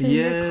 2022,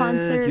 your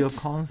concert. Your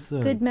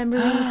concert. Good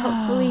memories,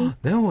 hopefully.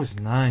 That was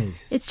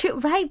nice. It's true,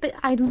 right? But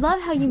I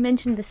love how you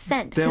mentioned the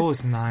scent. That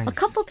 'cause was nice. A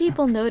couple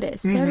people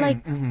noticed. They're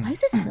like, why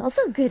does it smell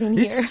so good in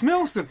It here?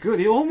 smells so good.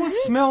 It almost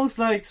smells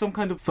like some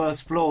kind of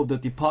first floor of the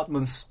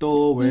department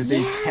store where they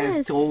Yes.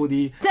 test all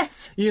the,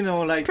 That's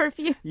like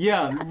perfume.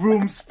 Yeah,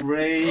 room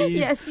sprays.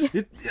 Yes,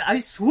 yes. I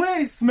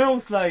swear it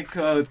smells like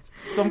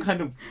some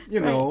kind of,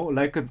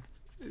 like a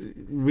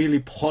really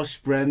posh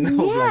brand. Of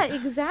Yeah, like,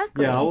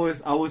 exactly. yeah,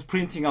 I was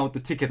printing out the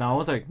ticket and I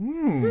was like,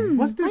 what's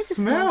why this does it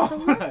smell smell? so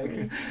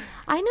lovely?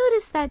 I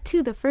noticed that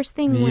too the first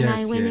thing when I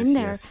Yes, went yes, in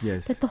there.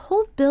 yes. That the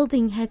whole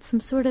building had some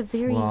sort of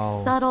very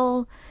Wow.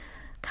 subtle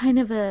kind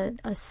of a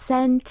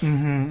scent.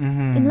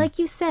 And like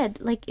you said,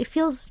 like it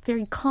feels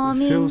very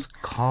calming. It feels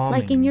calming.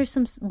 Like in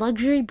some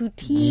luxury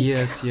boutique.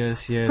 Yes.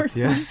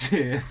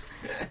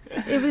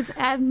 It was,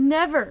 I've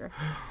never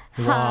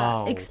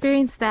Wow.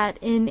 experienced that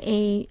in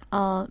a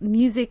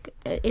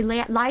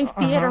live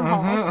theater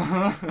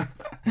hall.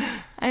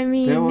 I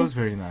mean, That was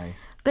very nice.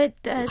 but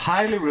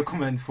Highly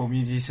recommend for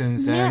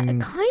musicians yeah,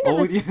 and kind of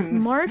audience. a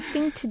smart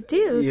thing to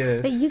do.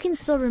 Yes. But you can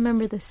still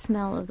remember the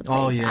smell of the place.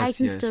 Oh, yes, I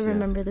can yes, still yes.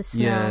 remember the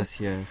smell.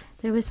 Yes.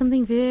 There was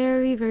something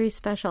very, very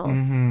special.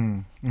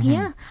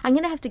 Yeah, I'm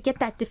gonna have to get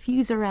that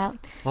diffuser out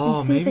Oh,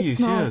 and see if maybe it you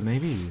smells. should.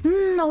 Maybe.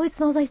 Oh, it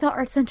smells like the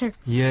art center.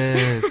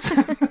 Yes.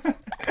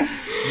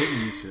 maybe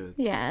you should.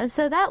 Yeah,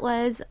 so that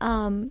was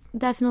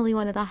definitely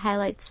one of the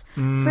highlights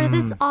for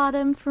this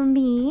autumn for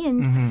me.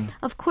 And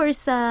of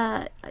course,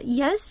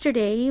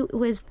 yesterday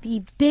was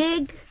the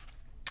big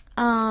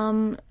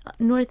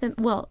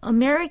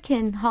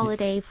American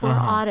holiday for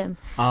autumn,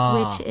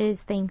 which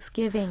is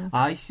Thanksgiving.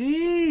 I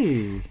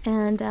see.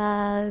 And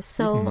Didn't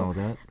so know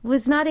that.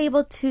 was not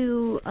able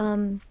to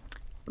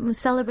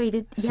celebrate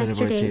it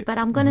yesterday, it. but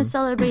I'm going to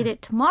celebrate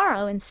it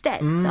tomorrow instead.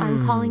 So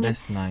I'm calling it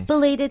that's nice.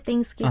 belated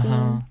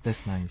Thanksgiving.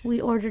 That's nice.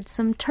 We ordered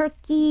some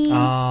turkey.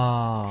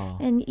 Ah,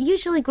 And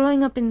usually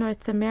growing up in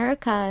North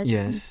America,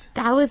 yes.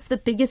 that was the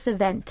biggest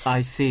event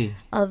I see.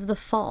 of the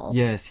fall.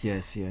 Yes.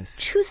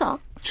 Chuseok,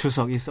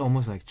 Chuseok is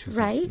almost like Chuseok.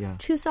 right? Yeah.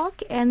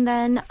 Chuseok. And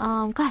then,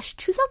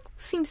 Chuseok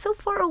seems so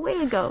far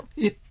away ago.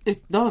 It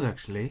does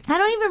actually. I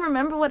don't even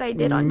remember what I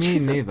did on Me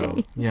Chuseok neither.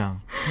 Day. Yeah.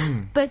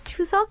 But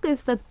Chuseok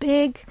is the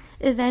big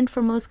event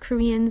for most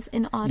Koreans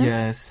in autumn.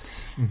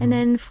 Yes. And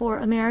then for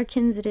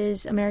Americans, it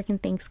is American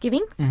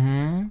Thanksgiving.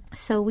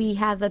 So we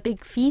have a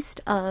big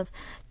feast of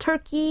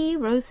turkey,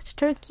 roast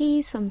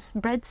turkey, some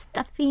bread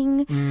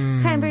stuffing,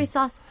 cranberry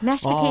sauce,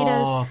 mashed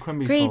potatoes,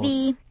 cranberry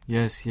gravy.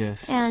 sauce.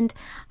 Yes. And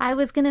I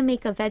was going to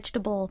make a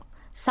vegetable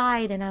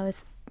side, and I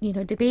was,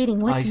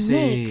 debating what to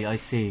make. I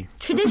see.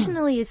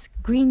 Traditionally, it's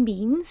green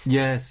beans.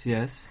 Yes.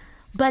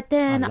 But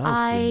then I love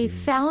I green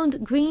beans.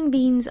 found green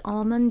beans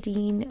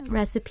almondine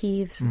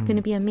recipe. It's going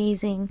to be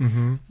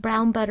amazing.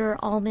 Brown butter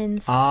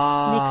almonds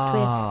mixed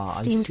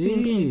with steamed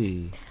green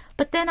beans.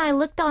 But then I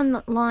looked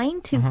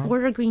online to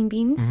order green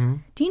beans.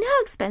 Do you know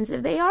how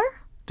expensive they are?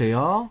 They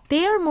are?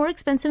 They are more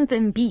expensive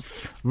than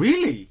beef.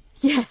 Really?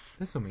 Yes.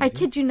 That's amazing. I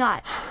kid you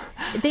not.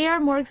 They are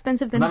more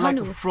expensive than Not like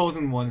hanwoo.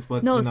 frozen ones,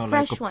 but No,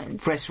 fresh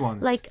ones. Fresh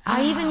ones. Like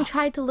I even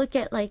tried to look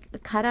at like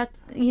가락,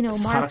 market,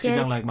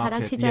 가락시장, like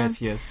market. 가락시장,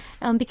 Yes.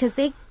 because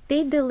they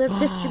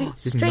distribute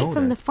straight know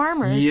from that. the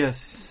farmers.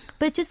 Yes.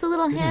 But just a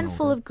little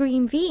handful of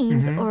green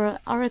beans or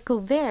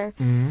haricot vert,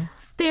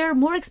 they're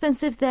more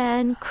expensive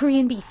than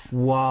Korean beef.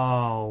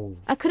 Wow.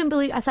 I couldn't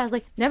believe. So I was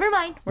like, never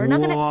mind. We're not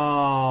gonna.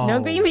 Wow.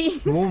 No green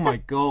beans. Oh my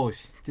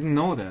gosh. Didn't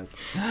know that.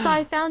 So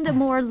I found a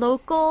more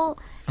local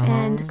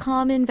and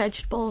common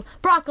vegetable,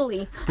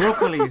 broccoli.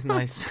 Broccoli is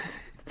nice.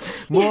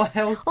 More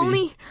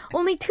healthy.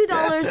 Only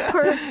 $2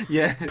 per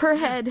yes. per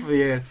head.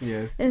 Yes.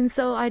 And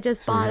so I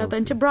just bought a healthy.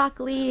 bunch of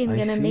broccoli and I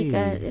gonna make see.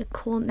 a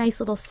cool, nice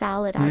little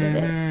salad out of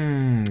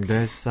it.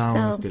 That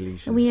sounds So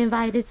delicious. we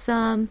invited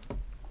some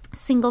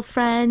single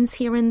friends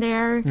here and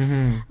there,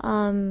 the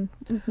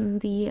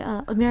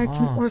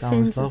American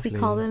orphans, sounds as we lovely.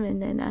 call them,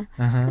 and then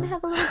gonna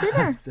have a little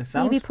dinner. That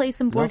sounds Maybe play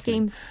some board lovely.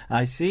 games.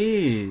 I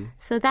see.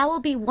 So that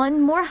will be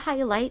one more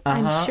highlight,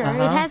 I'm sure.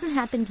 It hasn't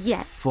happened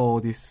yet. For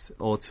this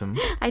autumn.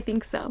 I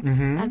think so.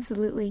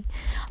 Absolutely.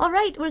 All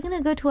right, we're going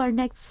to go to our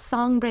next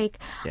song break.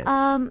 Yes.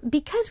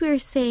 Because we were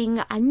saying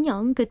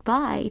안녕,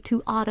 goodbye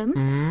to autumn,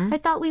 I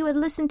thought we would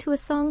listen to a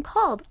song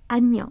called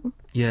안녕.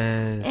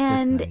 Yes,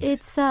 And that's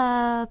nice. it's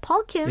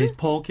Paul Kim. It's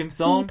Paul Kim He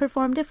song.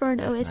 performed it for an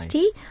That's OST.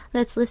 nice.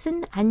 Let's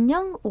listen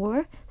안녕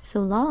or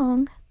so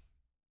long.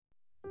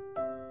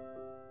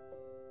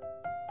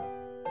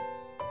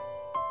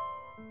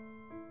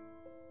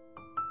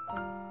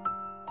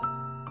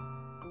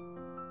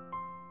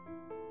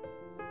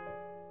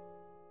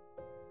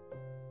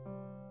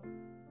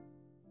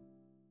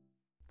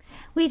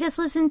 We just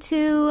listened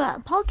to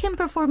Paul Kim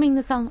performing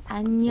the song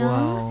안녕.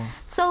 Wow.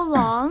 So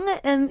long.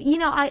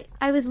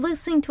 I was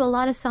listening to a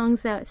lot of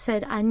songs that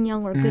said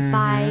안녕 or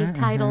goodbye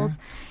titles.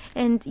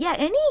 And yeah,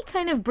 any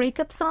kind of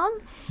breakup song,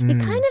 it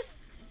kind of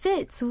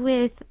fits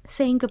with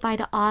saying goodbye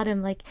to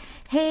autumn. Like,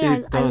 hey,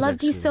 It I does,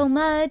 loved you actually. so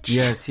much.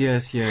 Yes.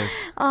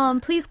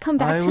 Please come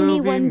back I to will me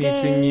be one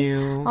missing day.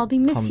 you. I'll be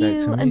Come miss back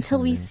you to me until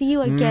we someday. see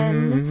you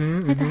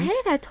again. I thought, hey,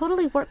 that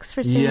totally works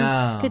for saying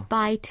Yeah.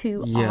 goodbye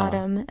to Yeah.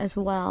 autumn as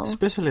well.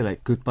 Especially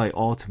like Goodbye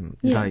Autumn.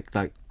 Yeah.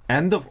 Like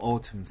end of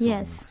autumn songs.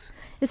 Yes.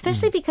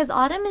 Especially because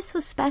autumn is so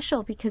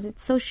special because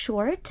it's so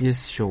short.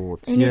 It's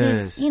short. And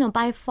yes. it is,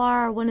 by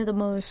far one of the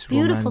most It's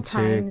beautiful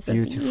romantic, times of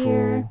the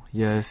year.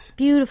 Yes.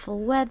 Beautiful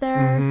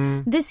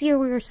weather. This year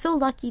we were so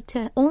lucky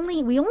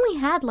we only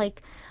had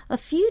like a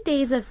few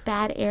days of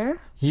bad air,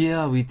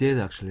 Yeah, we did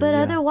actually. But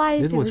yeah.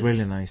 otherwise it it was was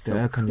really nice. so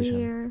The air condition.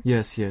 clear.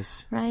 Yes.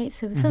 right?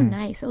 So it was so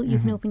nice. Oh, you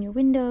can open your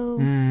window.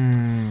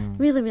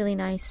 Really, really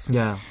nice.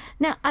 Yeah.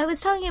 Now, I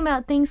was talking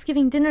about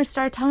Thanksgiving dinner,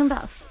 started talking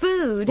about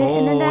food,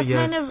 and then that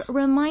kind yes. of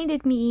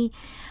reminded me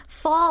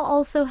fall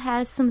also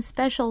has some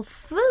special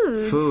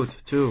foods. Food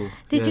too.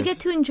 Did you yes. get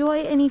to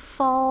enjoy any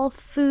fall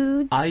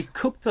foods? I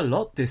cooked a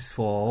lot this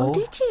fall. Oh,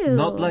 did you?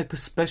 Not like a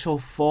special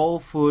fall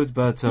food,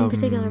 but In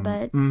particular,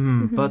 but...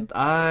 But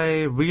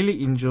I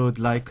really enjoyed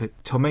like a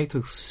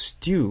tomato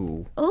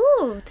stew.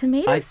 Oh,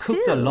 tomato I stew.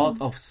 cooked a lot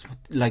of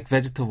like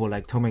vegetable,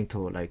 like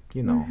tomato, like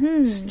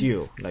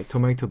stew, like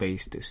tomato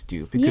based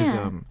stew because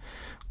Yeah.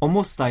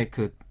 almost like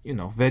a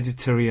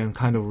vegetarian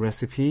kind of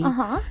recipe.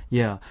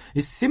 Yeah,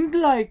 it seemed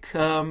like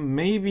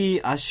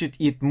maybe I should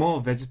eat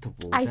more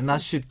vegetables I and see. I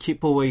should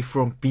keep away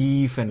from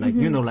beef and like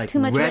like Too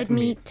much red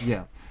meat. meat.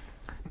 Yeah,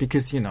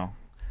 because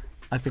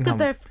I think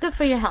Good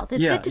for your health.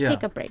 It's Yeah, good to yeah.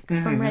 take a break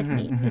from red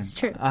meat. It's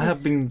true. I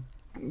have It's- been,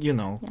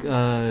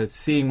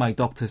 seeing my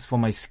doctors for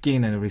my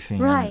skin and everything.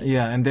 Right.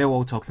 And they were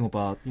all talking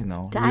about,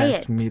 less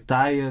Diet. meat,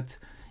 diet,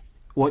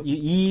 what you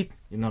eat,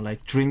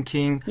 like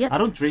drinking. Yep. I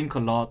don't drink a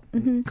lot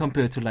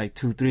compared to like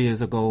 2-3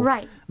 years ago.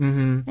 Right.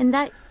 Mm-hmm. And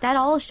that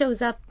all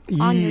shows up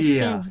on your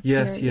Yeah. skin.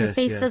 Yes, your yes,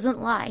 face yes. doesn't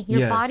lie.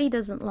 Your Yes. body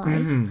doesn't lie.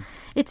 Mm-hmm.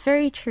 It's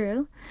very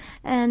true.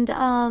 And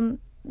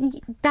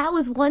that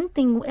was one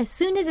thing. As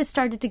soon as it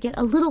started to get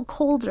a little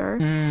colder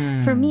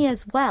for me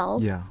as well,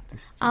 Yeah.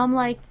 I'm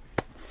like,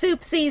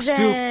 soup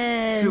season.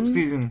 Soup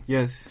season,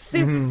 yes.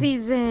 Soup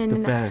season. The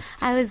And best.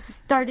 I was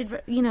started,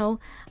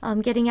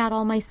 getting out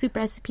all my soup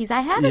recipes.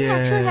 I haven't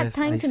actually had Yes,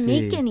 time I to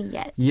make see. any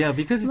yet. Yeah,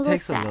 because it little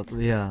takes sad. a lot.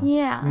 Yeah.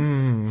 Yeah.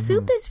 Mm-hmm.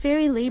 Soup is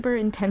very labor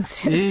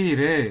intensive, It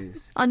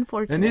is. And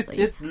unfortunately.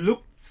 it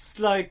looks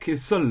like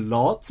it's a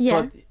lot,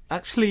 Yeah. but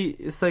actually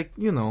it's like,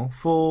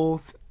 for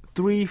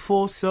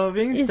 3-4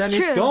 servings, It's then true.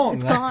 it's gone.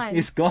 It's Like, gone.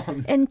 It's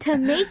gone. And to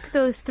make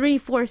those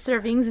 3-4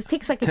 servings, it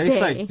takes like a Takes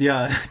day.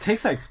 it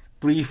takes like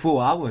 3-4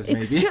 hours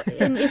It's maybe. true.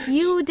 And if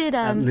you did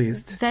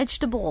least.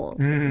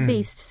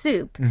 vegetable-based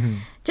soup,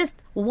 just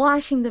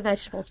washing the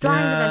vegetables,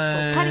 drying the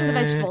vegetables, cutting the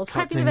vegetables,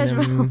 prepping the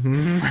vegetables,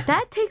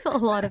 that takes a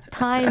lot of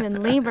time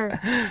and labor.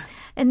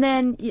 And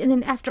then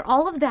after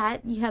all of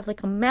that, you have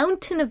like a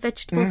mountain of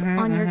vegetables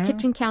on your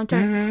kitchen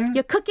counter.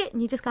 You cook it,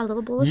 and you just got a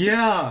little bowl of soup.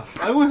 Yeah,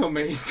 I was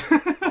amazed.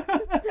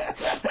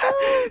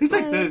 It's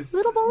like a this.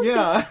 little bowl of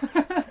Yeah.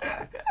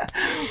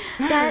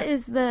 That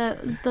is the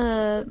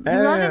love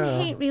and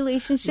hate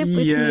relationship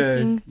with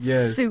making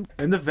soup.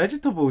 And the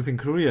vegetables in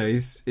Korea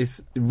is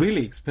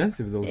really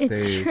expensive those It's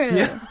days. true.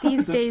 Yeah.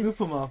 These the days,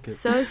 supermarket.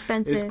 so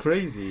expensive. It's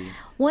crazy.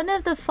 One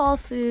of the fall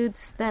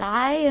foods that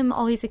I am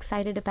always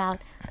excited about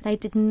that I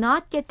did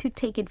not get to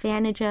take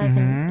advantage of,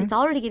 and it's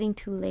already getting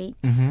too late,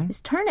 is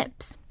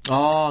turnips.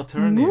 Oh,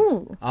 turnips.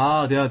 Moo.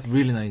 Ah, they are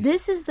really nice.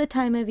 This is the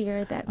time of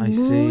year that I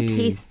moo see.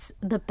 tastes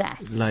the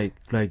best. like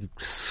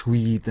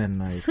sweet and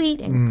like Sweet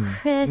and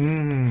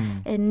crisp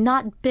and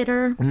not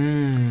bitter.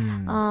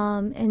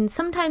 And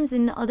sometimes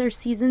in other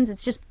seasons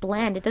it's just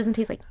bland. It doesn't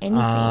taste like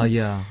anything.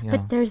 yeah.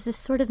 But there's this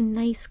sort of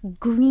nice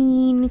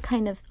green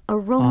kind of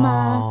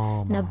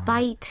aroma and a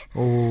bite.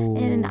 Oh.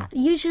 And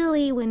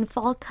usually when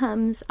fall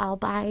comes, I'll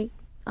buy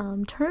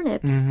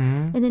turnips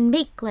and then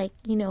make like,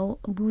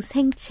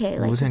 무생채,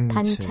 like 무생채.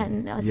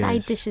 banchan, side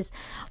Yes. dishes,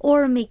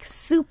 or make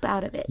soup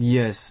out of it.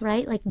 Yes.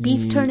 Right? Like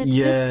beef turnip soup.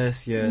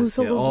 Yes.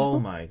 무소고기. Oh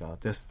my god,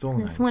 that's so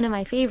nice. It's one of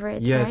my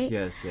favorites, Yes, right?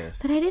 yes.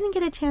 But I didn't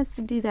get a chance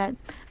to do that.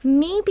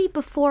 Maybe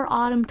before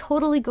autumn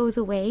totally goes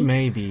away,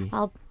 Maybe.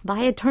 I'll buy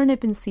a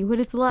turnip and see what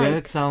it's like.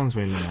 That sounds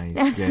really nice.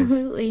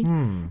 Absolutely.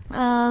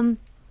 Yes.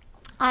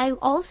 I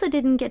also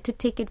didn't get to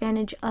take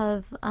advantage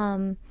of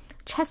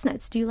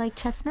chestnuts. Do you like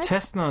chestnuts?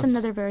 Chestnuts. It's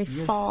another very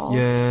fall.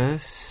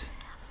 Yes.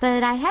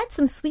 But I had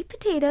some sweet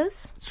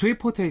potatoes. Sweet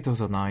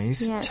potatoes are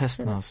nice. Yes,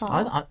 Chestnuts. for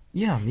the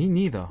fall. Me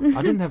neither.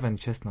 I didn't have any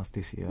chestnuts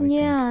this year. I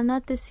Yeah,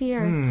 not this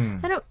year.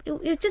 Hmm.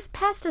 It just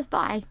passed us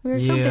by. We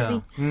were so think.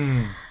 busy.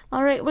 Mm.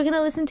 All right, we're going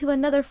to listen to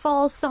another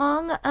fall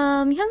song.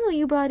 Hyungwoo,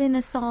 you brought in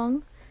a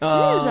song.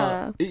 What is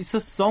that? It's a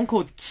song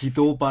called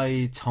기도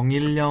by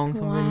정일영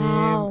선배님.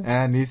 Wow.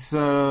 And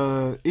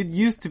it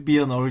used to be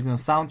an original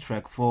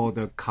soundtrack for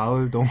the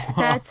가을 동화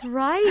That's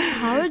right.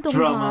 가을 동화.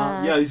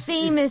 drama. Yeah,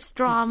 famous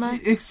drama.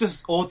 It's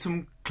just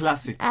autumn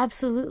classic.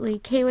 Absolutely.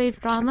 K-wave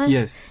drama.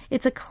 Yes.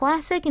 It's a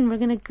classic, and we're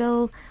going to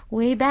go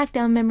way back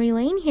down memory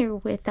lane here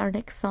with our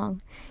next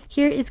song.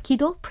 Here is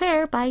기도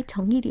Prayer by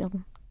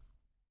정일영.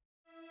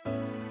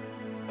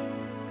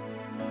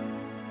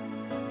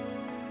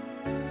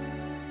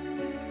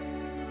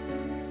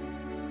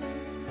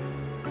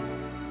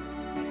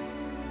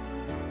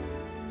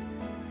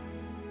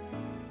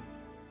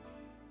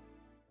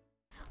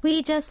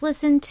 We just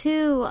listened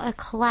to a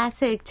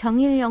classic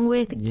Jung Il-young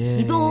with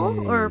Yay.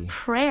 기도 or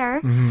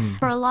prayer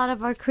for a lot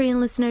of our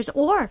Korean listeners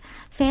or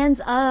fans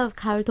of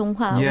가을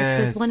동화, which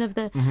Yes. was one of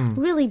the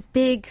really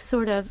big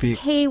sort of Big.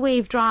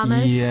 K-wave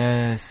dramas.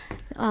 Yes.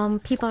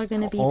 People are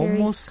going to be very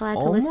glad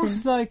to listen.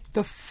 Almost like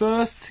the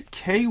first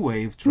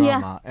K-wave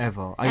drama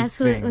ever, I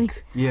Absolutely.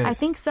 think. Yes. I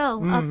think so.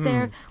 Up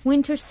there,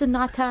 Winter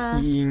Sonata,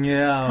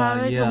 Yeah,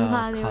 가을 yeah.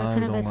 동화, they were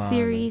kind of a 가을 동화.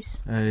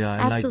 series.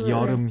 Yeah, and like Absolutely.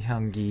 여름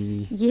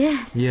향기.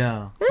 Yes.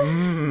 Yeah.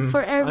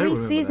 For every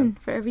remember season.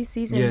 For every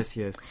season. Yes,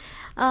 yes.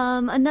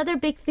 Another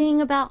big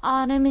thing about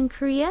autumn in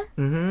Korea,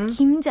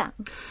 김장.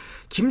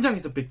 Kimjang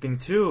is a big thing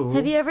too.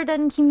 Have you ever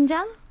done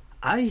김장?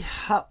 I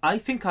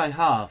think I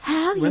have.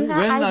 Have you? When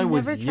I've I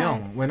was never young.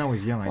 tried. When I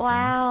was young, I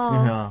Wow.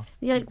 think.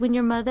 Yeah, like when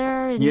your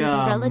mother and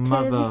Yeah.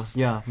 relatives.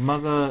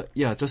 Mother.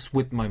 Yeah, just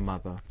with my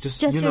mother. Just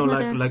Just your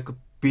mother. like a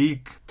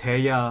big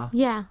대야.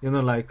 Yeah.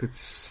 Like it's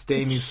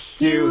stainless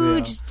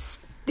steel. Huge.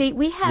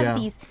 We have Yeah.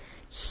 these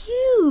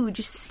huge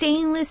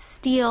stainless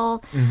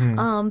steel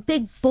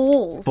big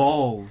bowls.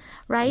 Balls.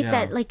 Right? Yeah.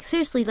 That like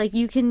seriously, like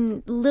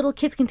little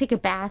kids can take a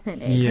bath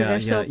in it because Yeah, they're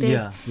so big.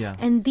 yeah.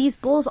 And these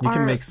bowls You are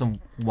can make some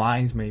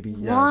wines maybe.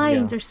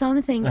 wines or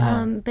something. There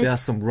are But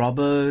some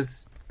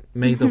rubbers.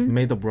 made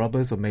of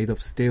rubbers or made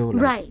of steel.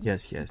 Like, Right.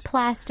 Yes.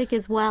 Plastic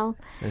as well.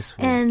 That's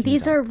for And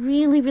these kimchi. are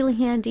really, really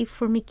handy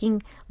for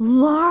making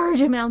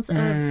large amounts of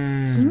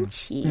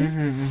kimchi.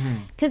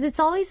 Because it's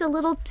always a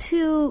little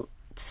too...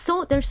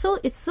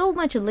 it's so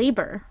much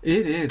labor,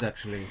 It is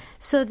actually.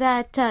 so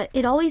that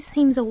it always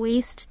seems a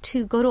waste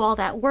to go to all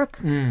that work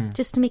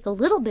just to make a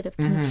little bit of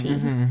kimchi.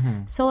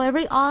 So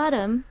every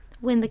autumn,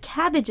 when the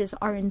cabbages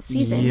are in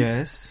season,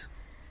 Yes.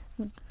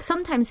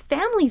 sometimes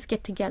families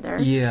get together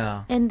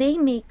Yeah. and they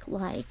make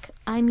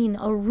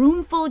a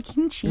room full of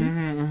kimchi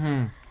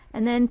and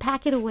then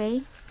pack it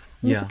away.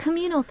 And Yeah. It's a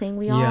communal thing.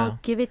 We Yeah. all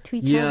give it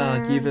to each other. Yeah,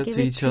 give it to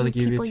each other,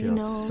 give it people to you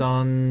your know.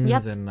 sons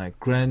Yep. and like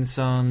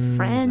grandsons.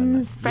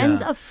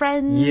 Friends of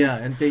friends. Yeah,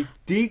 and they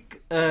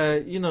dig,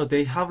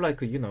 they have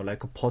like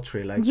a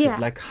pottery, like Yeah.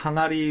 like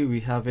hangari,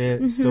 we have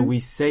it. So we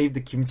save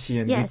the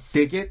kimchi and Yes.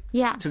 we dig it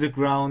Yeah. to the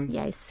ground.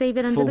 Yeah, save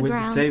it For under the winter,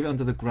 ground. save it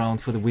under the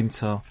ground for the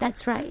winter.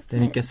 That's right.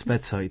 Then it gets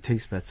better. It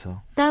tastes better.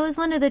 That was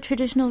one of the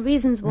traditional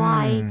reasons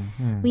why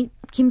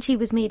kimchi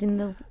was made in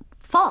the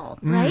fall,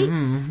 right?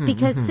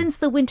 Because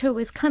since the winter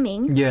was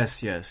coming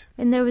Yes.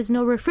 and there was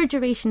no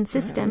refrigeration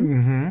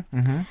system,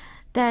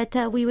 that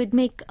we would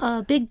make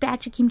a big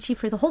batch of kimchi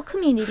for the whole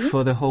community.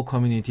 For the whole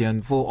community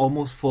and for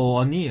almost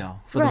for a year,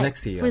 for the Right,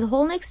 next year. For the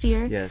whole next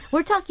year. Yes.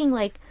 We're talking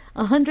like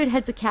 100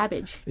 heads of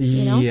cabbage,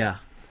 you know? Yeah.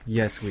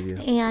 Yes, we do.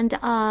 And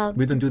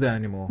We don't do that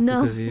anymore.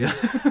 No. Because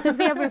because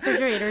we have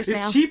refrigerators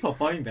now. it's cheaper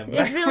buying them. It's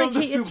right, really from the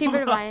cheap. It's cheaper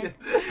to buy it.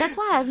 That's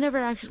why I've never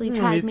actually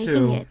tried me making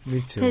too. it.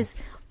 Me too. Because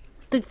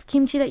the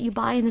kimchi that you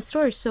buy in the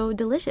store is so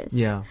delicious.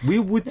 Yeah, we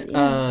would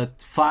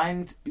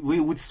spend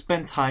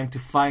time to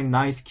find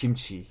nice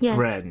kimchi Yes,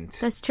 brand.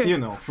 that's true.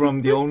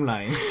 From the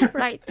online.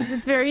 Right.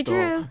 It's very Store.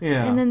 true.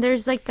 Yeah. And then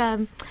there's like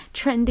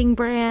trending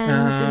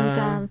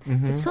brands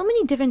and there's so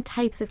many different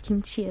types of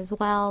kimchi as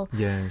well.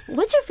 Yes.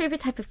 What's your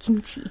favorite type of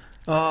kimchi?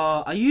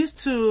 I used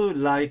to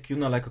like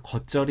like a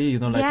겉절이,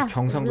 like Yeah,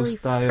 경상도 really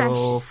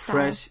style,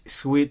 fresh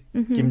sweet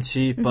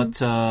kimchi.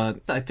 But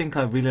I think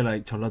I really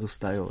like 전라도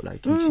style,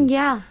 like kimchi.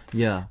 Yeah.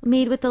 Yeah.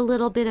 Made with a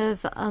little bit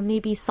of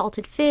maybe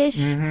salted fish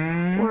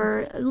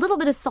or a little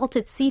bit of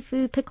salted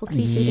seafood, pickled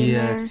seafood in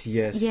there.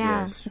 Yes.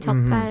 Yeah.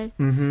 젓갈.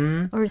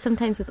 Or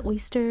sometimes with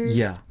oysters.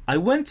 Yeah. I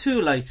went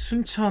to like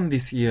Suncheon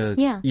this year.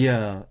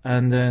 Yeah.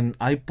 And then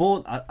I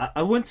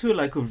went to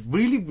like a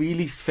really,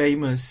 really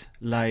famous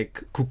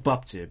like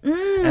국밥집.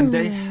 And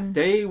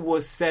they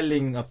were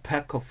selling a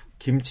pack of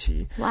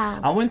kimchi. Wow.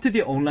 I went to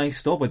the online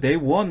store, but they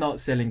were not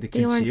selling the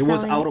They weren't kimchi. It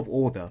was selling out of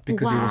order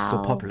because it was so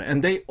Wow. popular.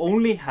 And they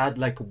only had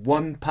like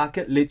one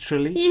packet,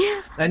 literally.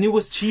 Yeah. And it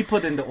was cheaper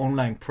than the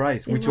online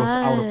price, which was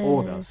out of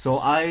order. was. So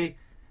I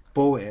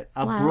bought it.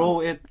 I Wow.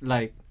 brought it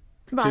like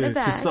Brought it to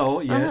back. sew,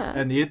 yes, Uh-huh.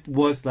 and it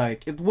was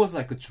like a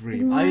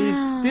dream. I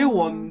still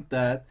want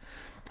that.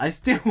 I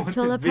still want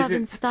to Chola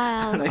visit province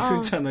style. like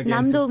Suncheon again.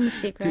 남도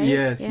음식, right?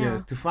 Yes, Yeah.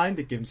 to find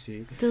the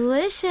kimchi.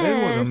 Delicious.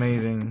 It was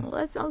amazing. Well,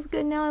 that sounds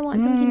good. Now I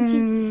want some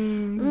kimchi.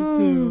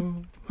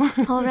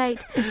 All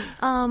right.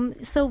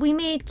 So we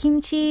made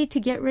kimchi to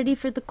get ready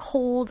for the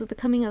cold, the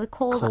coming of the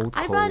cold.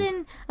 I brought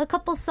in a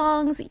couple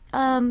songs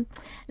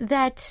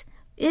that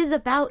is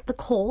about the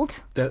cold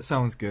That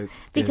sounds good.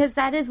 because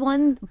that is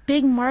one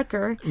big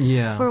marker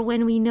Yeah. for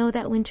when we know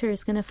that winter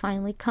is going to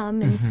finally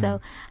come. And so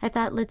I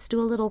thought let's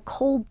do a little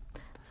cold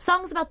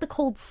songs about the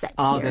cold set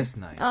Oh, here. that's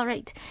nice. All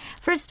right.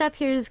 First up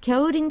here is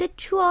겨울인데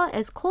추워,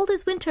 As Cold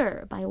as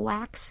Winter by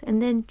Wax.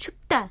 And then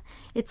춥다,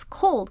 It's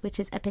Cold, which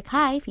is Epic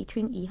High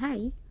featuring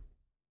이하이.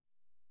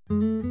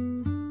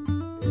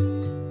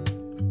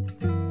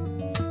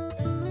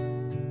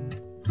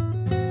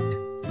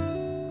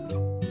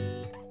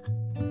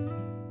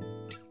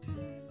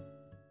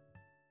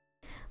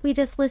 We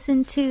just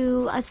listened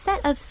to a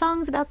set of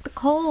songs about the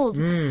cold.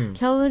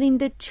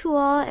 겨울인데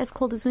추워, As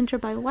Cold as Winter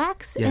by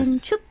Wax. Yes.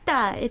 And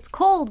춥다, It's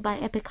Cold by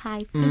Epic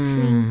High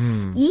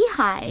featuring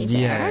이하이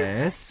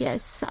there. Yes.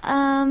 Yes.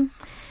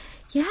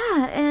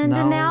 Yeah, and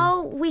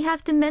now we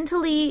have to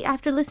mentally,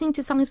 after listening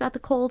to songs about the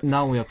cold,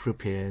 Now we are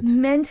prepared.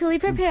 mentally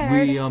prepared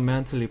We are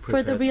mentally for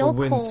prepared the real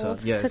winter.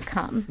 cold Yes. to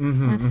come.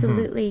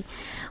 Absolutely.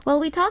 Well,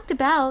 we talked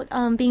about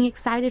being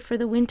excited for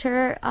the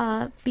winter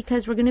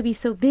because we're going to be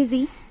so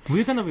busy.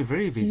 We're gonna be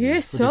very busy.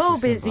 You're for so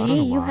this December. I busy. don't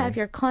know You why. have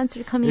your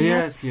concert coming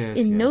Yes, up yes,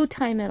 in yes. no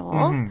time at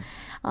all.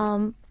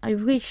 I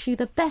wish you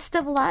the best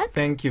of luck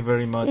Thank you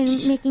very much.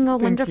 in making a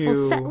Thank wonderful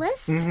you. set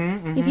list.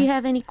 If you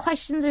have any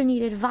questions or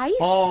need advice,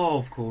 Oh,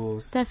 of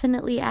course.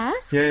 definitely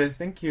ask. Yes,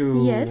 thank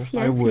you. Yes,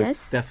 I yes, would yes.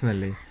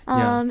 definitely.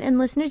 Yeah. And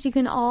listeners, you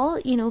can all,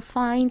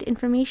 find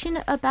information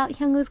about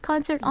Hyungwoo's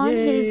concert on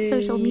his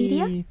social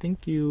media. Yay,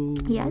 Thank you.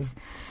 Yes.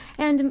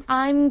 And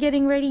I'm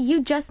getting ready.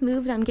 You just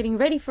moved. I'm getting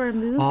ready for a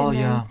move. Oh, and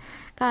then yeah.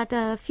 got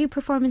a few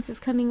performances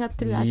coming up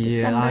throughout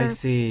Yeah, December. I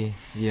see.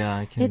 Yeah,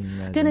 I can It's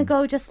imagine. gonna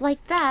go just like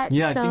that.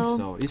 Yeah, I think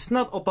so. It's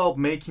not about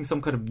making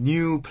some kind of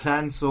new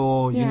plans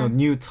or, Yeah.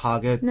 new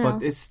target, No.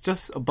 but it's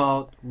just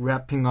about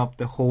wrapping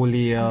up the whole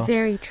year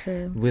Very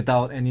true.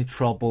 without any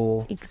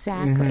trouble.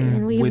 Exactly.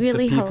 And we with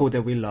really the people hope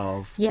that we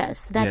love.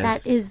 yes, that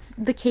Yes. is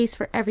the case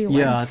for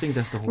everyone. Yeah, I think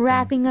that's the whole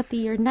Wrapping up the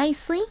year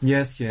nicely. thing.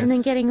 Yes, yes. And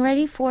then getting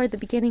ready for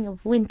the beginning of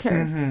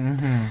winter.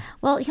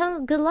 Well,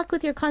 Hyung, good luck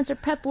with your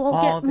concert prep. We'll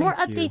get more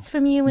thank you. updates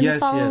from you in the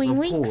Yes, following of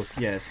weeks. course,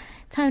 yes.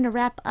 Time to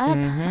wrap up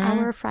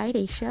our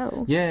Friday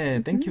show. Yeah,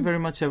 thank you very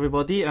much,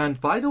 everybody.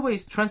 And by the way,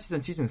 it's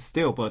transition season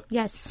still, but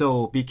Yes.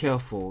 so be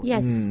careful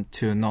Yes.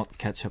 to not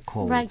catch a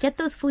cold. Right, get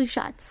those flu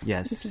shots.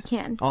 Yes. If you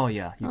can. Oh,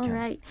 yeah, you All can.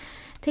 right.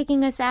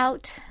 Taking us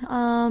out.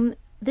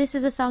 This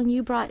is a song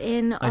you brought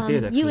in. I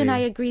did, You and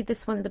actually. I agreed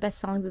this is one of the best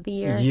songs of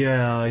the year.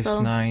 Yeah, it's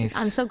So nice.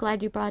 I'm so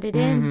glad you brought it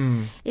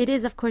in. It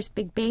is, of course,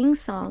 Big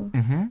Bang's song.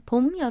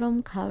 봄,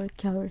 여름, 가을,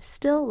 겨울,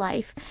 Still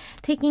Life.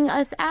 Taking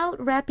us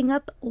out, wrapping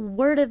up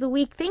Word of the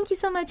Week. Thank you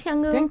so much,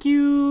 Hyungu. Thank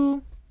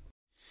you.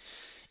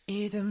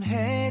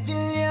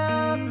 이듬해질녘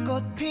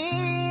꽃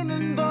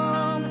피는 봄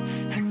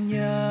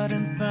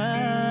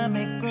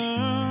한여름밤의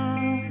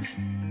꿈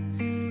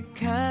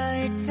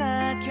가을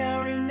타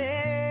겨울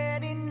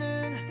내리는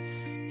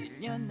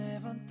 1년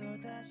 4번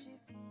또다시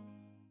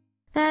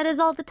That is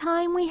all the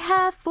time we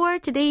have for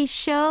today's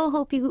show.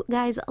 Hope you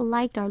guys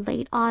liked our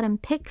late autumn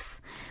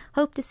picks.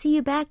 Hope to see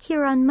you back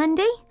here on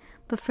Monday.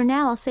 But for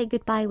now, I'll say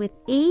goodbye with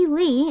A.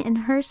 Lee and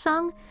her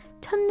song,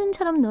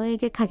 첫눈처럼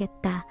너에게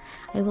가겠다.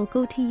 I will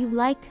go to you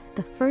like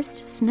the first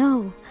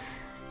snow.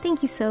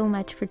 Thank you so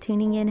much for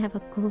tuning in. Have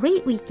a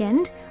great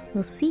weekend.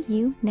 We'll see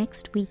you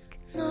next week.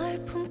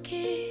 널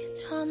품기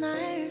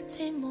전에